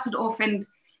started off, and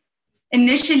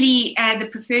initially the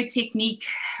preferred technique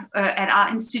at our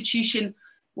institution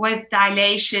was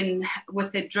dilation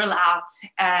with a drill out,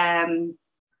 and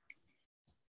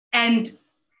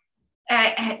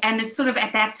it sort of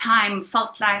at that time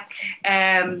felt like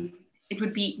it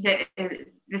would be,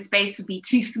 the space would be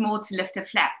too small to lift a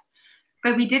flap.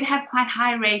 But we did have quite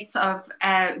high rates of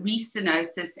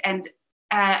restenosis, and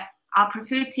our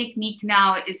preferred technique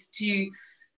now is to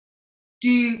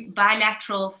do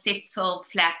bilateral septal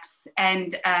flaps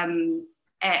and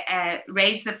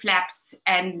raise the flaps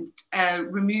and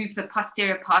remove the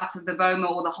posterior part of the voma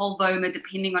or the whole voma,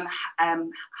 depending on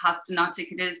how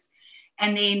stenotic it is,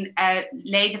 and then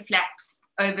lay the flaps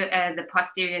over the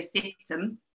posterior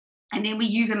septum. And then we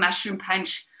use a mushroom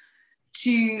punch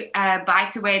to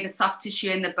bite away the soft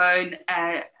tissue in the bone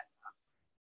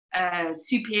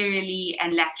superiorly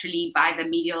and laterally by the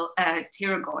medial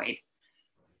pterygoid.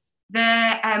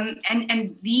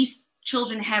 And these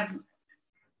children have,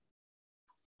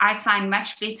 I find,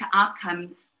 much better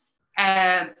outcomes.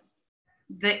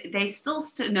 They still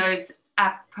stenose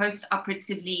up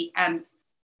post-operatively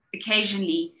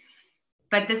occasionally,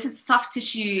 but this is soft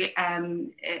tissue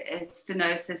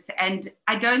stenosis, and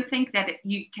I don't think that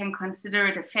you can consider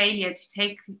it a failure to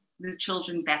take the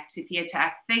children back to theatre.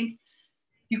 I think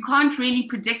you can't really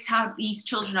predict how these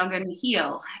children are going to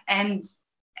heal, and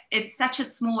it's such a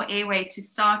small airway to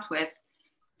start with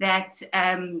that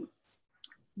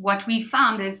what we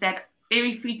found is that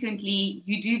very frequently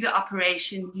you do the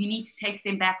operation, you need to take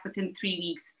them back within 3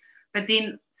 weeks, but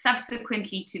then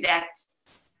subsequently to that,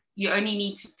 you only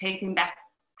need to take them back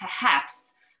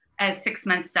perhaps 6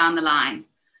 months down the line.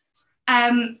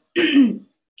 I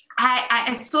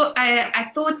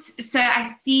thought, so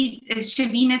I see, as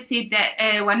Shavina said,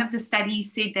 that one of the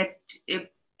studies said that,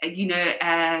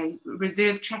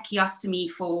 reserve tracheostomy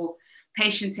for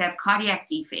patients who have cardiac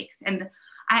defects. And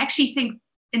I actually think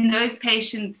in those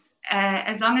patients,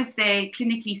 as long as they're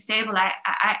clinically stable,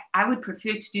 I would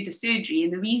prefer to do the surgery.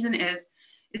 And the reason is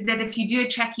that if you do a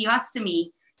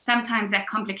tracheostomy, sometimes that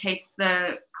complicates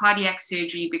the cardiac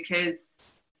surgery because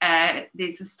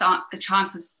there's a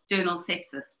chance of sternal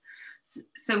sepsis.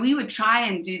 So we would try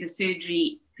and do the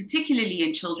surgery, particularly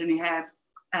in children who have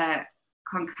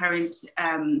concurrent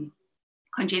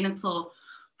congenital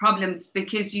problems,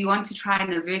 because you want to try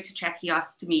and avert a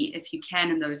tracheostomy if you can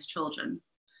in those children.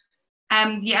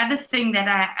 The other thing that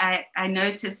I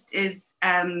noticed is,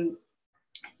 whether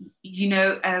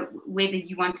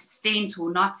you want to stent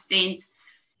or not stent,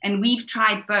 and we've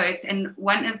tried both. And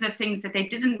one of the things that they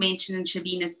didn't mention in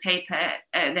Shavina's paper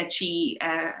that she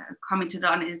commented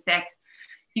on is that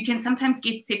you can sometimes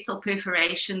get septal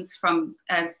perforations from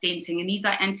stenting, and these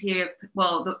are anterior,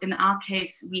 well, in our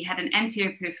case, we had an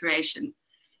anterior perforation.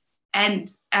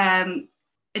 And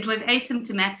it was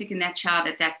asymptomatic in that child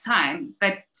at that time,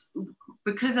 but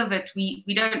because of it, we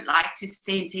don't like to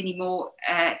stent anymore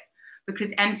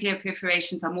because anterior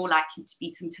perforations are more likely to be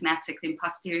symptomatic than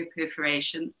posterior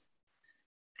perforations.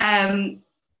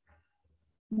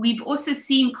 We've also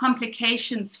seen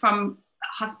complications from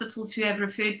hospitals who have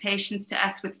referred patients to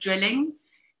us with drilling.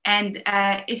 And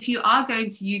if you are going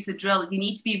to use the drill, you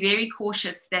need to be very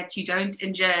cautious that you don't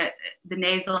injure the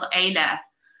nasal ala,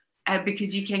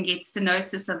 because you can get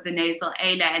stenosis of the nasal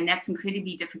ala, and that's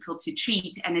incredibly difficult to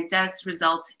treat, and it does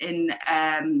result in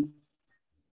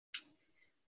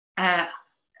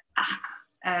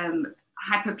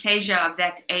hyperplasia of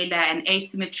that ala and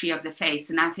asymmetry of the face,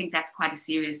 and I think that's quite a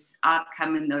serious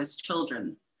outcome in those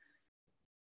children.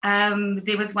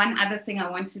 There was one other thing I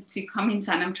wanted to comment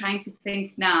on. I'm trying to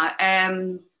think now.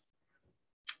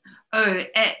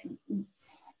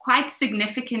 Quite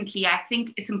significantly, I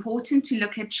think it's important to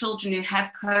look at children who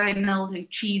have choanal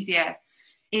atresia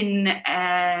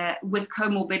with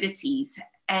comorbidities.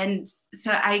 And so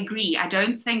I agree. I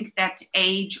don't think that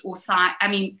age or size,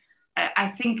 I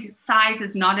think size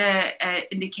is not an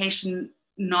indication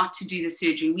not to do the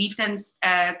surgery. We've done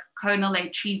choanal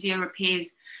atresia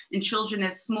repairs in children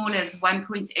as small as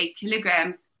 1.8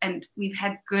 kilograms, and we've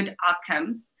had good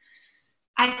outcomes.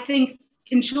 I think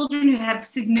in children who have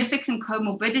significant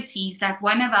comorbidities, like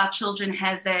one of our children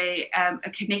has a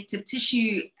connective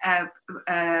tissue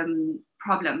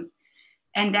problem,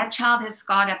 and that child has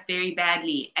scarred up very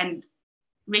badly. And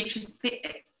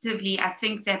retrospectively, I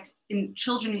think that in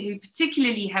children who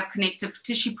particularly have connective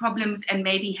tissue problems and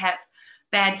maybe have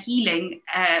bad healing,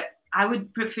 I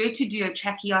would prefer to do a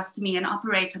tracheostomy and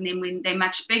operate on them when they're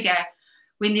much bigger,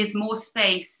 when there's more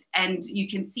space and you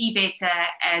can see better,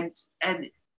 and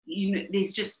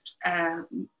there's just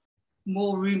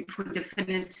more room for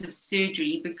definitive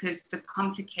surgery, because the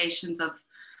complications of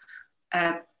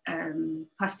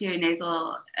posterior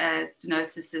nasal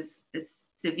stenosis is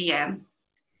severe.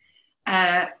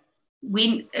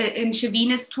 When in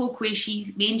Shavina's talk, where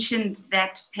she mentioned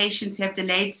that patients who have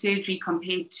delayed surgery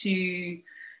compared to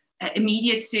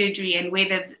immediate surgery, and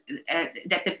whether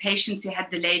that the patients who had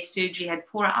delayed surgery had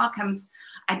poorer outcomes,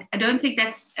 I don't think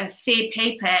that's a fair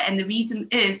paper. And the reason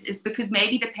is because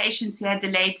maybe the patients who had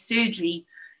delayed surgery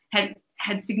had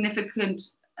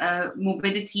significant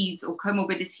morbidities or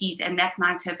comorbidities, and that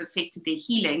might have affected their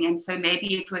healing. And so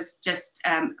maybe it was just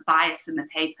bias in the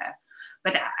paper.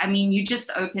 But I mean, you're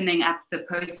just opening up the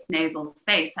postnasal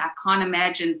space. I can't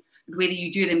imagine whether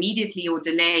you do it immediately or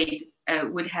delayed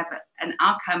would have an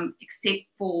outcome, except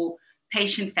for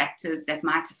patient factors that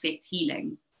might affect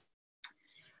healing.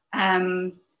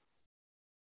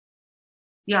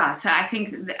 Yeah, so I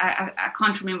think I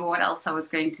can't remember what else I was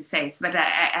going to say, but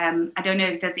I don't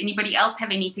know. Does anybody else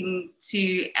have anything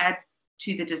to add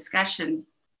to the discussion?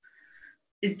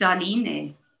 Is Darlene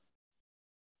there?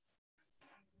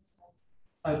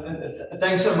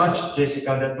 Thanks so much,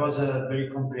 Jessica. That was a very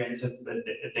comprehensive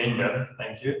addendum.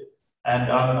 Thank you. And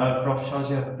Prof.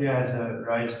 Shazia Pia has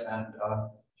raised, and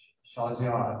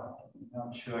Shazia, I'm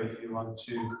not sure if you want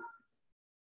to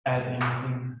add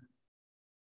anything.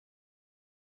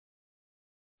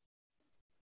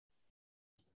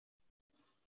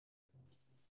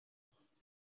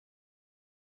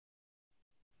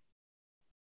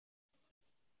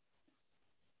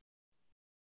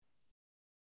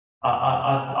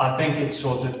 I think it's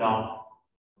sorted now.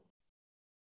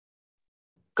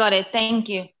 Got it. Thank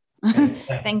you.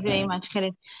 Thank you very much,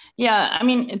 Karen. Yeah, I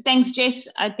mean, thanks, Jess.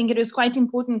 I think it was quite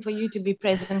important for you to be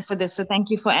present for this. So thank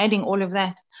you for adding all of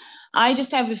that. I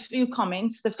just have a few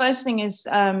comments. The first thing is,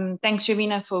 thanks,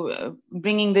 Shavina, for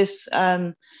bringing this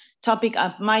topic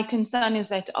up. My concern is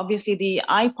that obviously the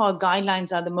IPOG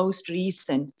guidelines are the most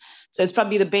recent. So it's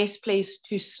probably the best place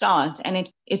to start. And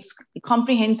it's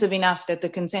comprehensive enough that the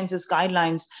consensus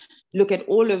guidelines look at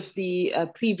all of the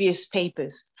previous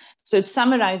papers. So it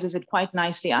summarizes it quite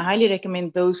nicely. I highly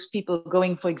recommend those people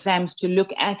going for exams to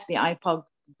look at the IPOG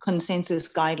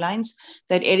consensus guidelines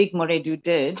that Eric Moredu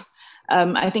did.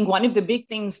 I think one of the big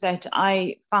things that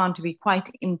I found to be quite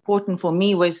important for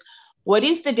me was, what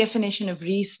is the definition of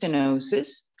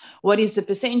restenosis? What is the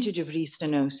percentage of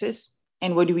restenosis?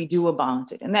 And what do we do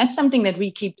about it? And that's something that we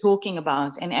keep talking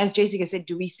about. And as Jessica said,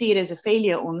 do we see it as a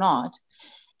failure or not?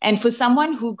 And for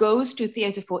someone who goes to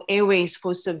theater for airways,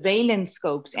 for surveillance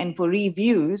scopes and for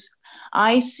reviews,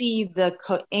 I see the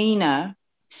choana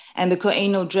and the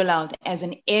choanal drill out as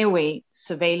an airway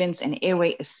surveillance and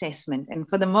airway assessment. And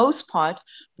for the most part,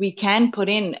 we can put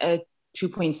in a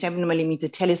 2.7 millimeter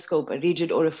telescope, a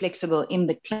rigid or a flexible, in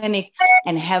the clinic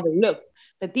and have a look.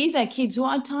 But these are kids who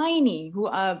are tiny, who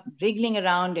are wriggling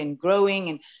around and growing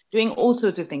and doing all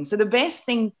sorts of things. So the best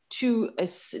thing to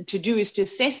do is to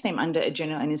assess them under a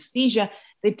general anesthesia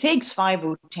that takes 5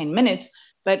 or 10 minutes,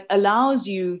 but allows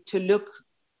you to look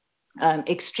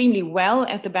extremely well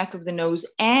at the back of the nose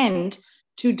and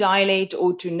to dilate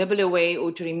or to nibble away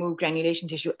or to remove granulation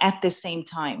tissue at the same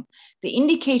time. The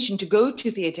indication to go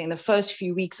to theater in the first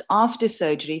few weeks after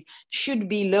surgery should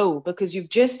be low, because you've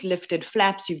just lifted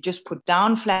flaps, you've just put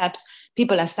down flaps,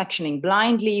 people are suctioning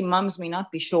blindly, mums may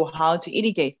not be sure how to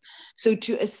irrigate. So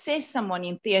to assess someone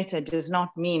in theater does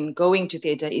not mean going to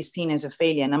theater is seen as a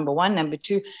failure, number one. Number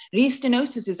two,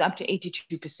 restenosis is up to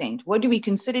 82%. What do we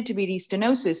consider to be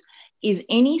restenosis? Is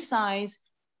any size,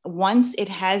 once it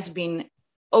has been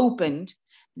opened,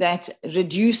 that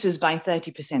reduces by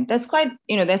 30%. That's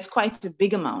quite a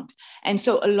big amount. And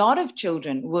so a lot of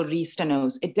children will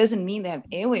restenose. It doesn't mean they have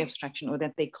airway obstruction or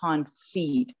that they can't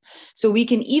feed. So we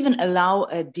can even allow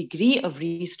a degree of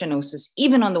restenosis,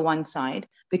 even on the one side,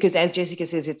 because as Jessica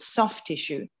says, it's soft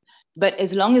tissue. But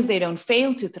as long as they don't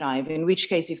fail to thrive, in which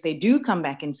case, if they do come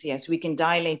back and see us, we can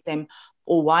dilate them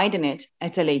or widen it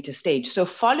at a later stage. So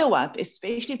follow-up,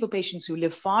 especially for patients who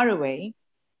live far away,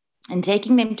 and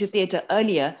taking them to theater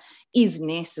earlier is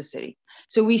necessary.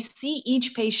 So we see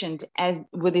each patient as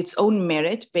with its own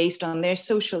merit based on their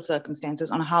social circumstances,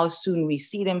 on how soon we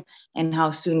see them and how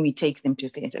soon we take them to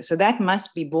theater. So that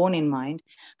must be borne in mind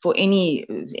for any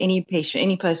patient,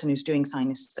 any person who's doing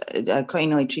sinus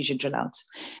choanal atresia drill outs.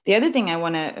 The other thing I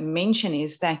want to mention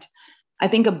is that I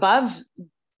think above,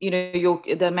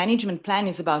 the management plan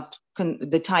is about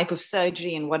the type of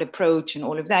surgery and what approach and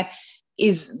all of that,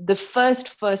 is the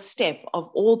first step of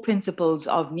all principles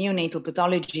of neonatal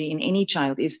pathology in any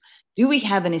child is, do we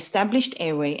have an established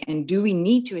airway, and do we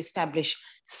need to establish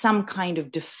some kind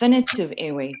of definitive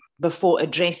airway before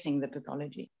addressing the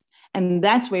pathology? And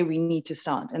that's where we need to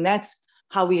start. And that's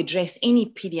how we address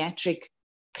any pediatric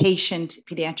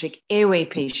airway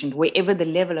patient, wherever the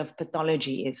level of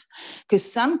pathology is.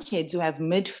 Because some kids who have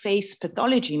mid-face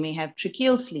pathology may have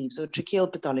tracheal sleeves or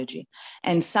tracheal pathology.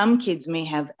 And some kids may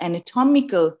have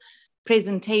anatomical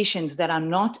presentations that are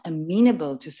not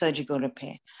amenable to surgical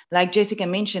repair. Like Jessica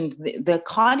mentioned, the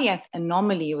cardiac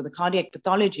anomaly or the cardiac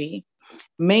pathology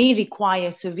may require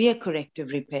severe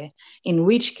corrective repair, in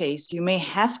which case you may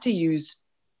have to use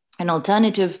an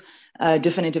alternative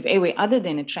definitive airway other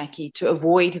than a trachea to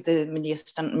avoid the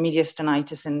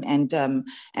mediastinitis and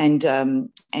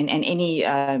any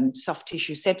soft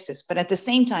tissue sepsis. But at the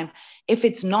same time, if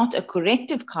it's not a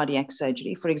corrective cardiac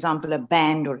surgery, for example, a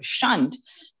band or a shunt,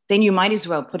 then you might as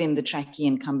well put in the trachea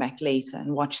and come back later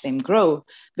and watch them grow.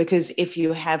 Because if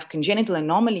you have congenital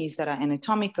anomalies that are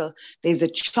anatomical, there's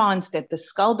a chance that the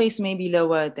skull base may be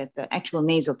lower, that the actual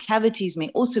nasal cavities may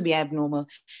also be abnormal,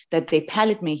 that their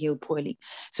palate may heal poorly.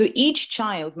 So each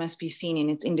child must be seen in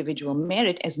its individual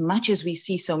merit. As much as we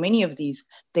see so many of these,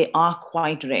 they are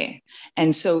quite rare.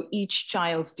 And so each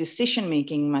child's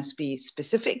decision-making must be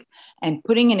specific, and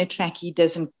putting in a trachea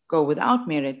doesn't go without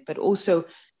merit, but also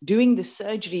doing the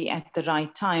surgery at the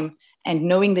right time and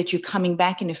knowing that you're coming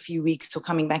back in a few weeks or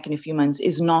coming back in a few months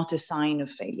is not a sign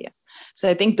of failure. So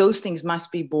I think those things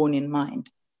must be borne in mind.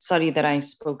 Sorry that I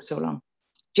spoke so long.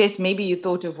 Jess, maybe you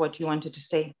thought of what you wanted to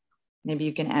say. Maybe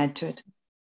you can add to it.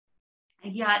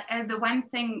 Yeah, the one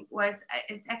thing was,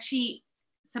 it's actually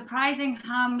surprising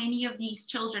how many of these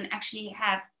children actually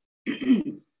have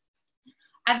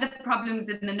other problems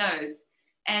in the nose.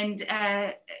 And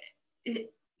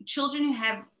children who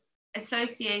have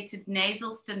associated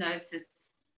nasal stenosis,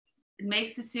 it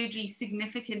makes the surgery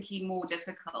significantly more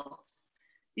difficult.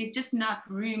 There's just not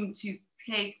room to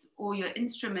place all your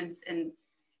instruments in.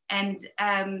 And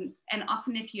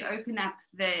often if you open up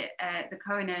the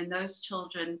cornea in those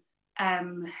children,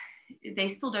 they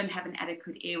still don't have an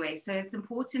adequate airway. So it's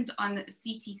important on the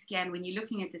CT scan, when you're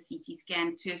looking at the CT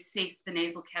scan, to assess the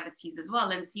nasal cavities as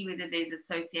well and see whether there's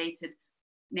associated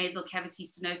nasal cavity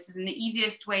stenosis. And the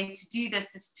easiest way to do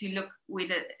this is to look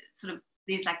whether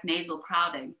there's like nasal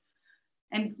crowding.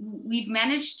 And we've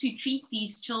managed to treat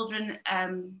these children.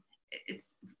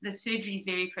 The surgery is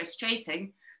very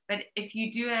frustrating, but if you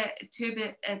do a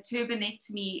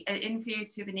turbinectomy, an inferior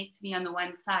turbinectomy on the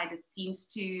one side, it seems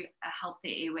to help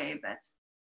the airway a bit.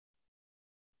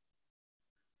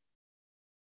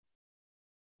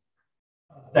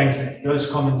 Thanks. Those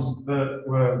comments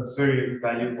were very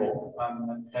valuable.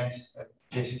 Thanks,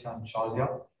 Jessica and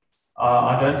Shazia.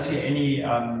 I don't see any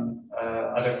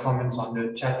other comments on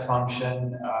the chat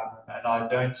function, and I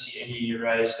don't see any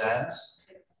raised hands.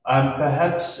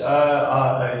 Perhaps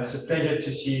it's a pleasure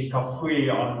to see Kafui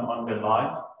on the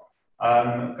line.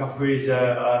 Kafui is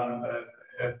a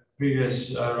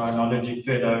previous rhinology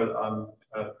fellow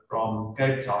from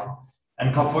Cape Town.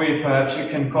 And Kafui, perhaps you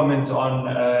can comment on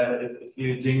if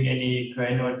you're doing any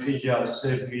choanal atresia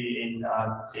surgery in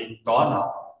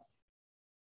Ghana.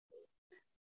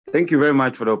 Thank you very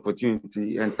much for the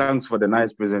opportunity, and thanks for the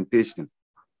nice presentation.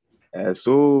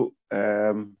 Over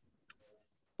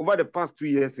the past 2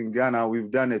 years in Ghana, we've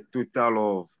done a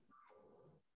total of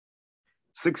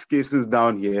 6 cases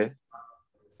down here,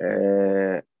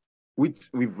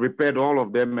 which we've repaired all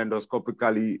of them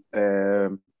endoscopically.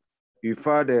 We've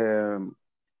had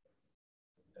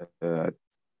 4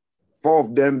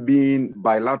 of them being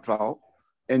bilateral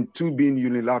and 2 being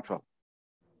unilateral.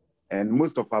 And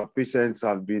most of our patients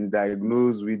have been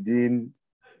diagnosed within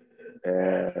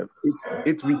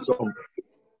 8 weeks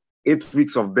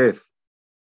of birth.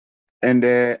 And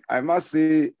I must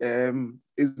say,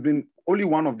 it's been only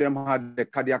one of them had a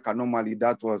cardiac anomaly.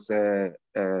 That was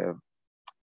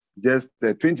just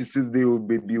a 26-day-old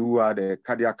baby who had a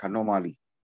cardiac anomaly.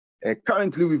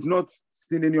 Currently, we've not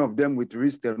seen any of them with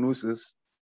wrist stenosis.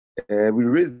 We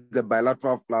raise the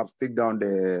bilateral flaps, take down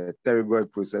the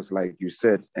pterygoid process, like you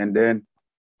said. And then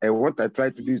what I try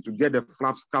to do is to get the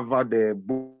flaps cover the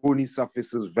bony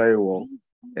surfaces very well,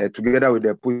 together with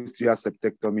the posterior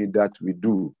septectomy that we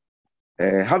do.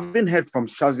 Having heard from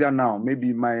Shazia now,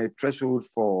 maybe my threshold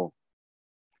for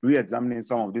re-examining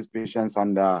some of these patients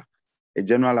under a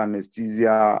general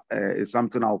anesthesia is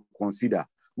something I'll consider.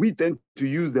 We tend to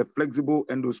use the flexible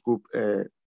endoscope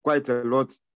quite a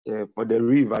lot for the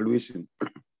re-evaluation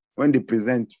when they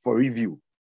present for review.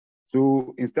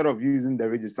 So instead of using the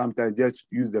rigid, sometimes just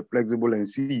use the flexible and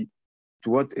see to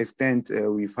what extent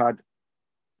we've had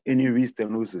any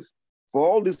restenosis. For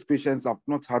all these patients, I've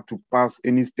not had to pass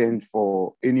any stent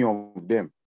for any of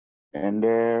them. And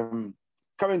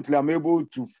currently, I'm able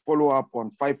to follow up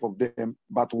on 5 of them,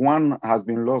 but 1 has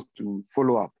been lost to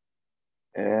follow up.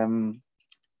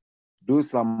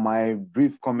 Those are my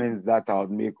brief comments that I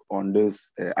would make on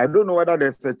this. I don't know whether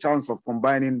there's a chance of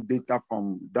combining data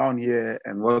from down here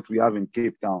and what we have in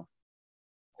Cape Town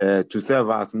to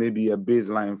serve as maybe a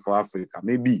baseline for Africa.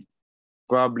 Maybe,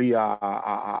 probably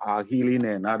our healing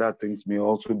and other things may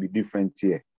also be different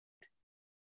here.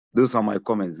 Those are my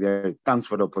comments, Gary. Thanks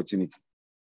for the opportunity.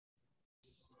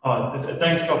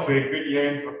 Thanks, Kofi. Good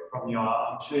hearing from from you.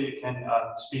 I'm sure you can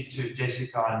speak to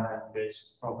Jessica, and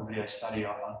there's probably a study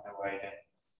on the way there.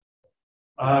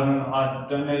 I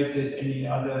don't know if there's any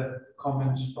other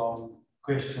comments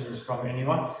questions from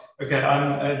anyone.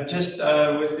 Okay, just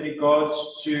with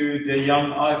regards to the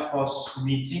Young IFOS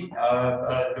meeting,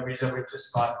 Louisa would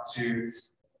just like to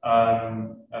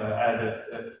add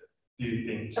a few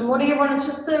things. Good morning, everyone. It's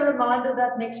just a reminder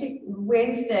that next week,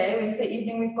 Wednesday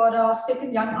evening, we've got our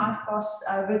second Young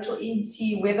IFOS virtual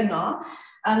ENT webinar.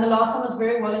 And the last one was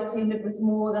very well attended with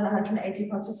more than 180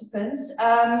 participants.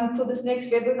 For this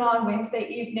next webinar on Wednesday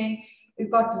evening, we've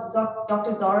got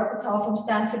Dr. Zara Patel from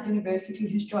Stanford University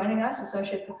who's joining us,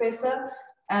 Associate Professor.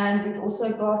 And we've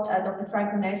also got Dr.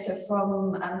 Frank Meneso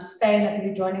from Spain that will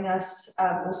be joining us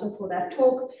also for that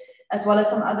talk, as well as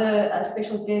some other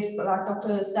special guests like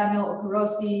Dr. Samuel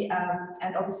Okorosi,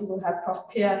 and obviously we'll have Prof.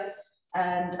 Pierre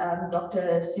and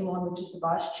Dr. Simon, which is the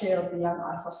Vice Chair of the Young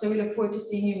IFOS. So we look forward to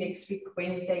seeing you next week,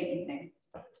 Wednesday evening.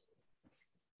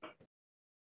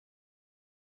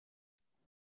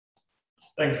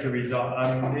 Thanks, Louisa.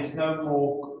 There's no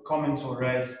more comments or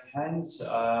raised hands.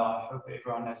 I hope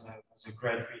everyone has a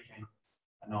great weekend,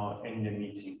 and I'll end the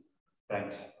meeting.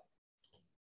 Thanks.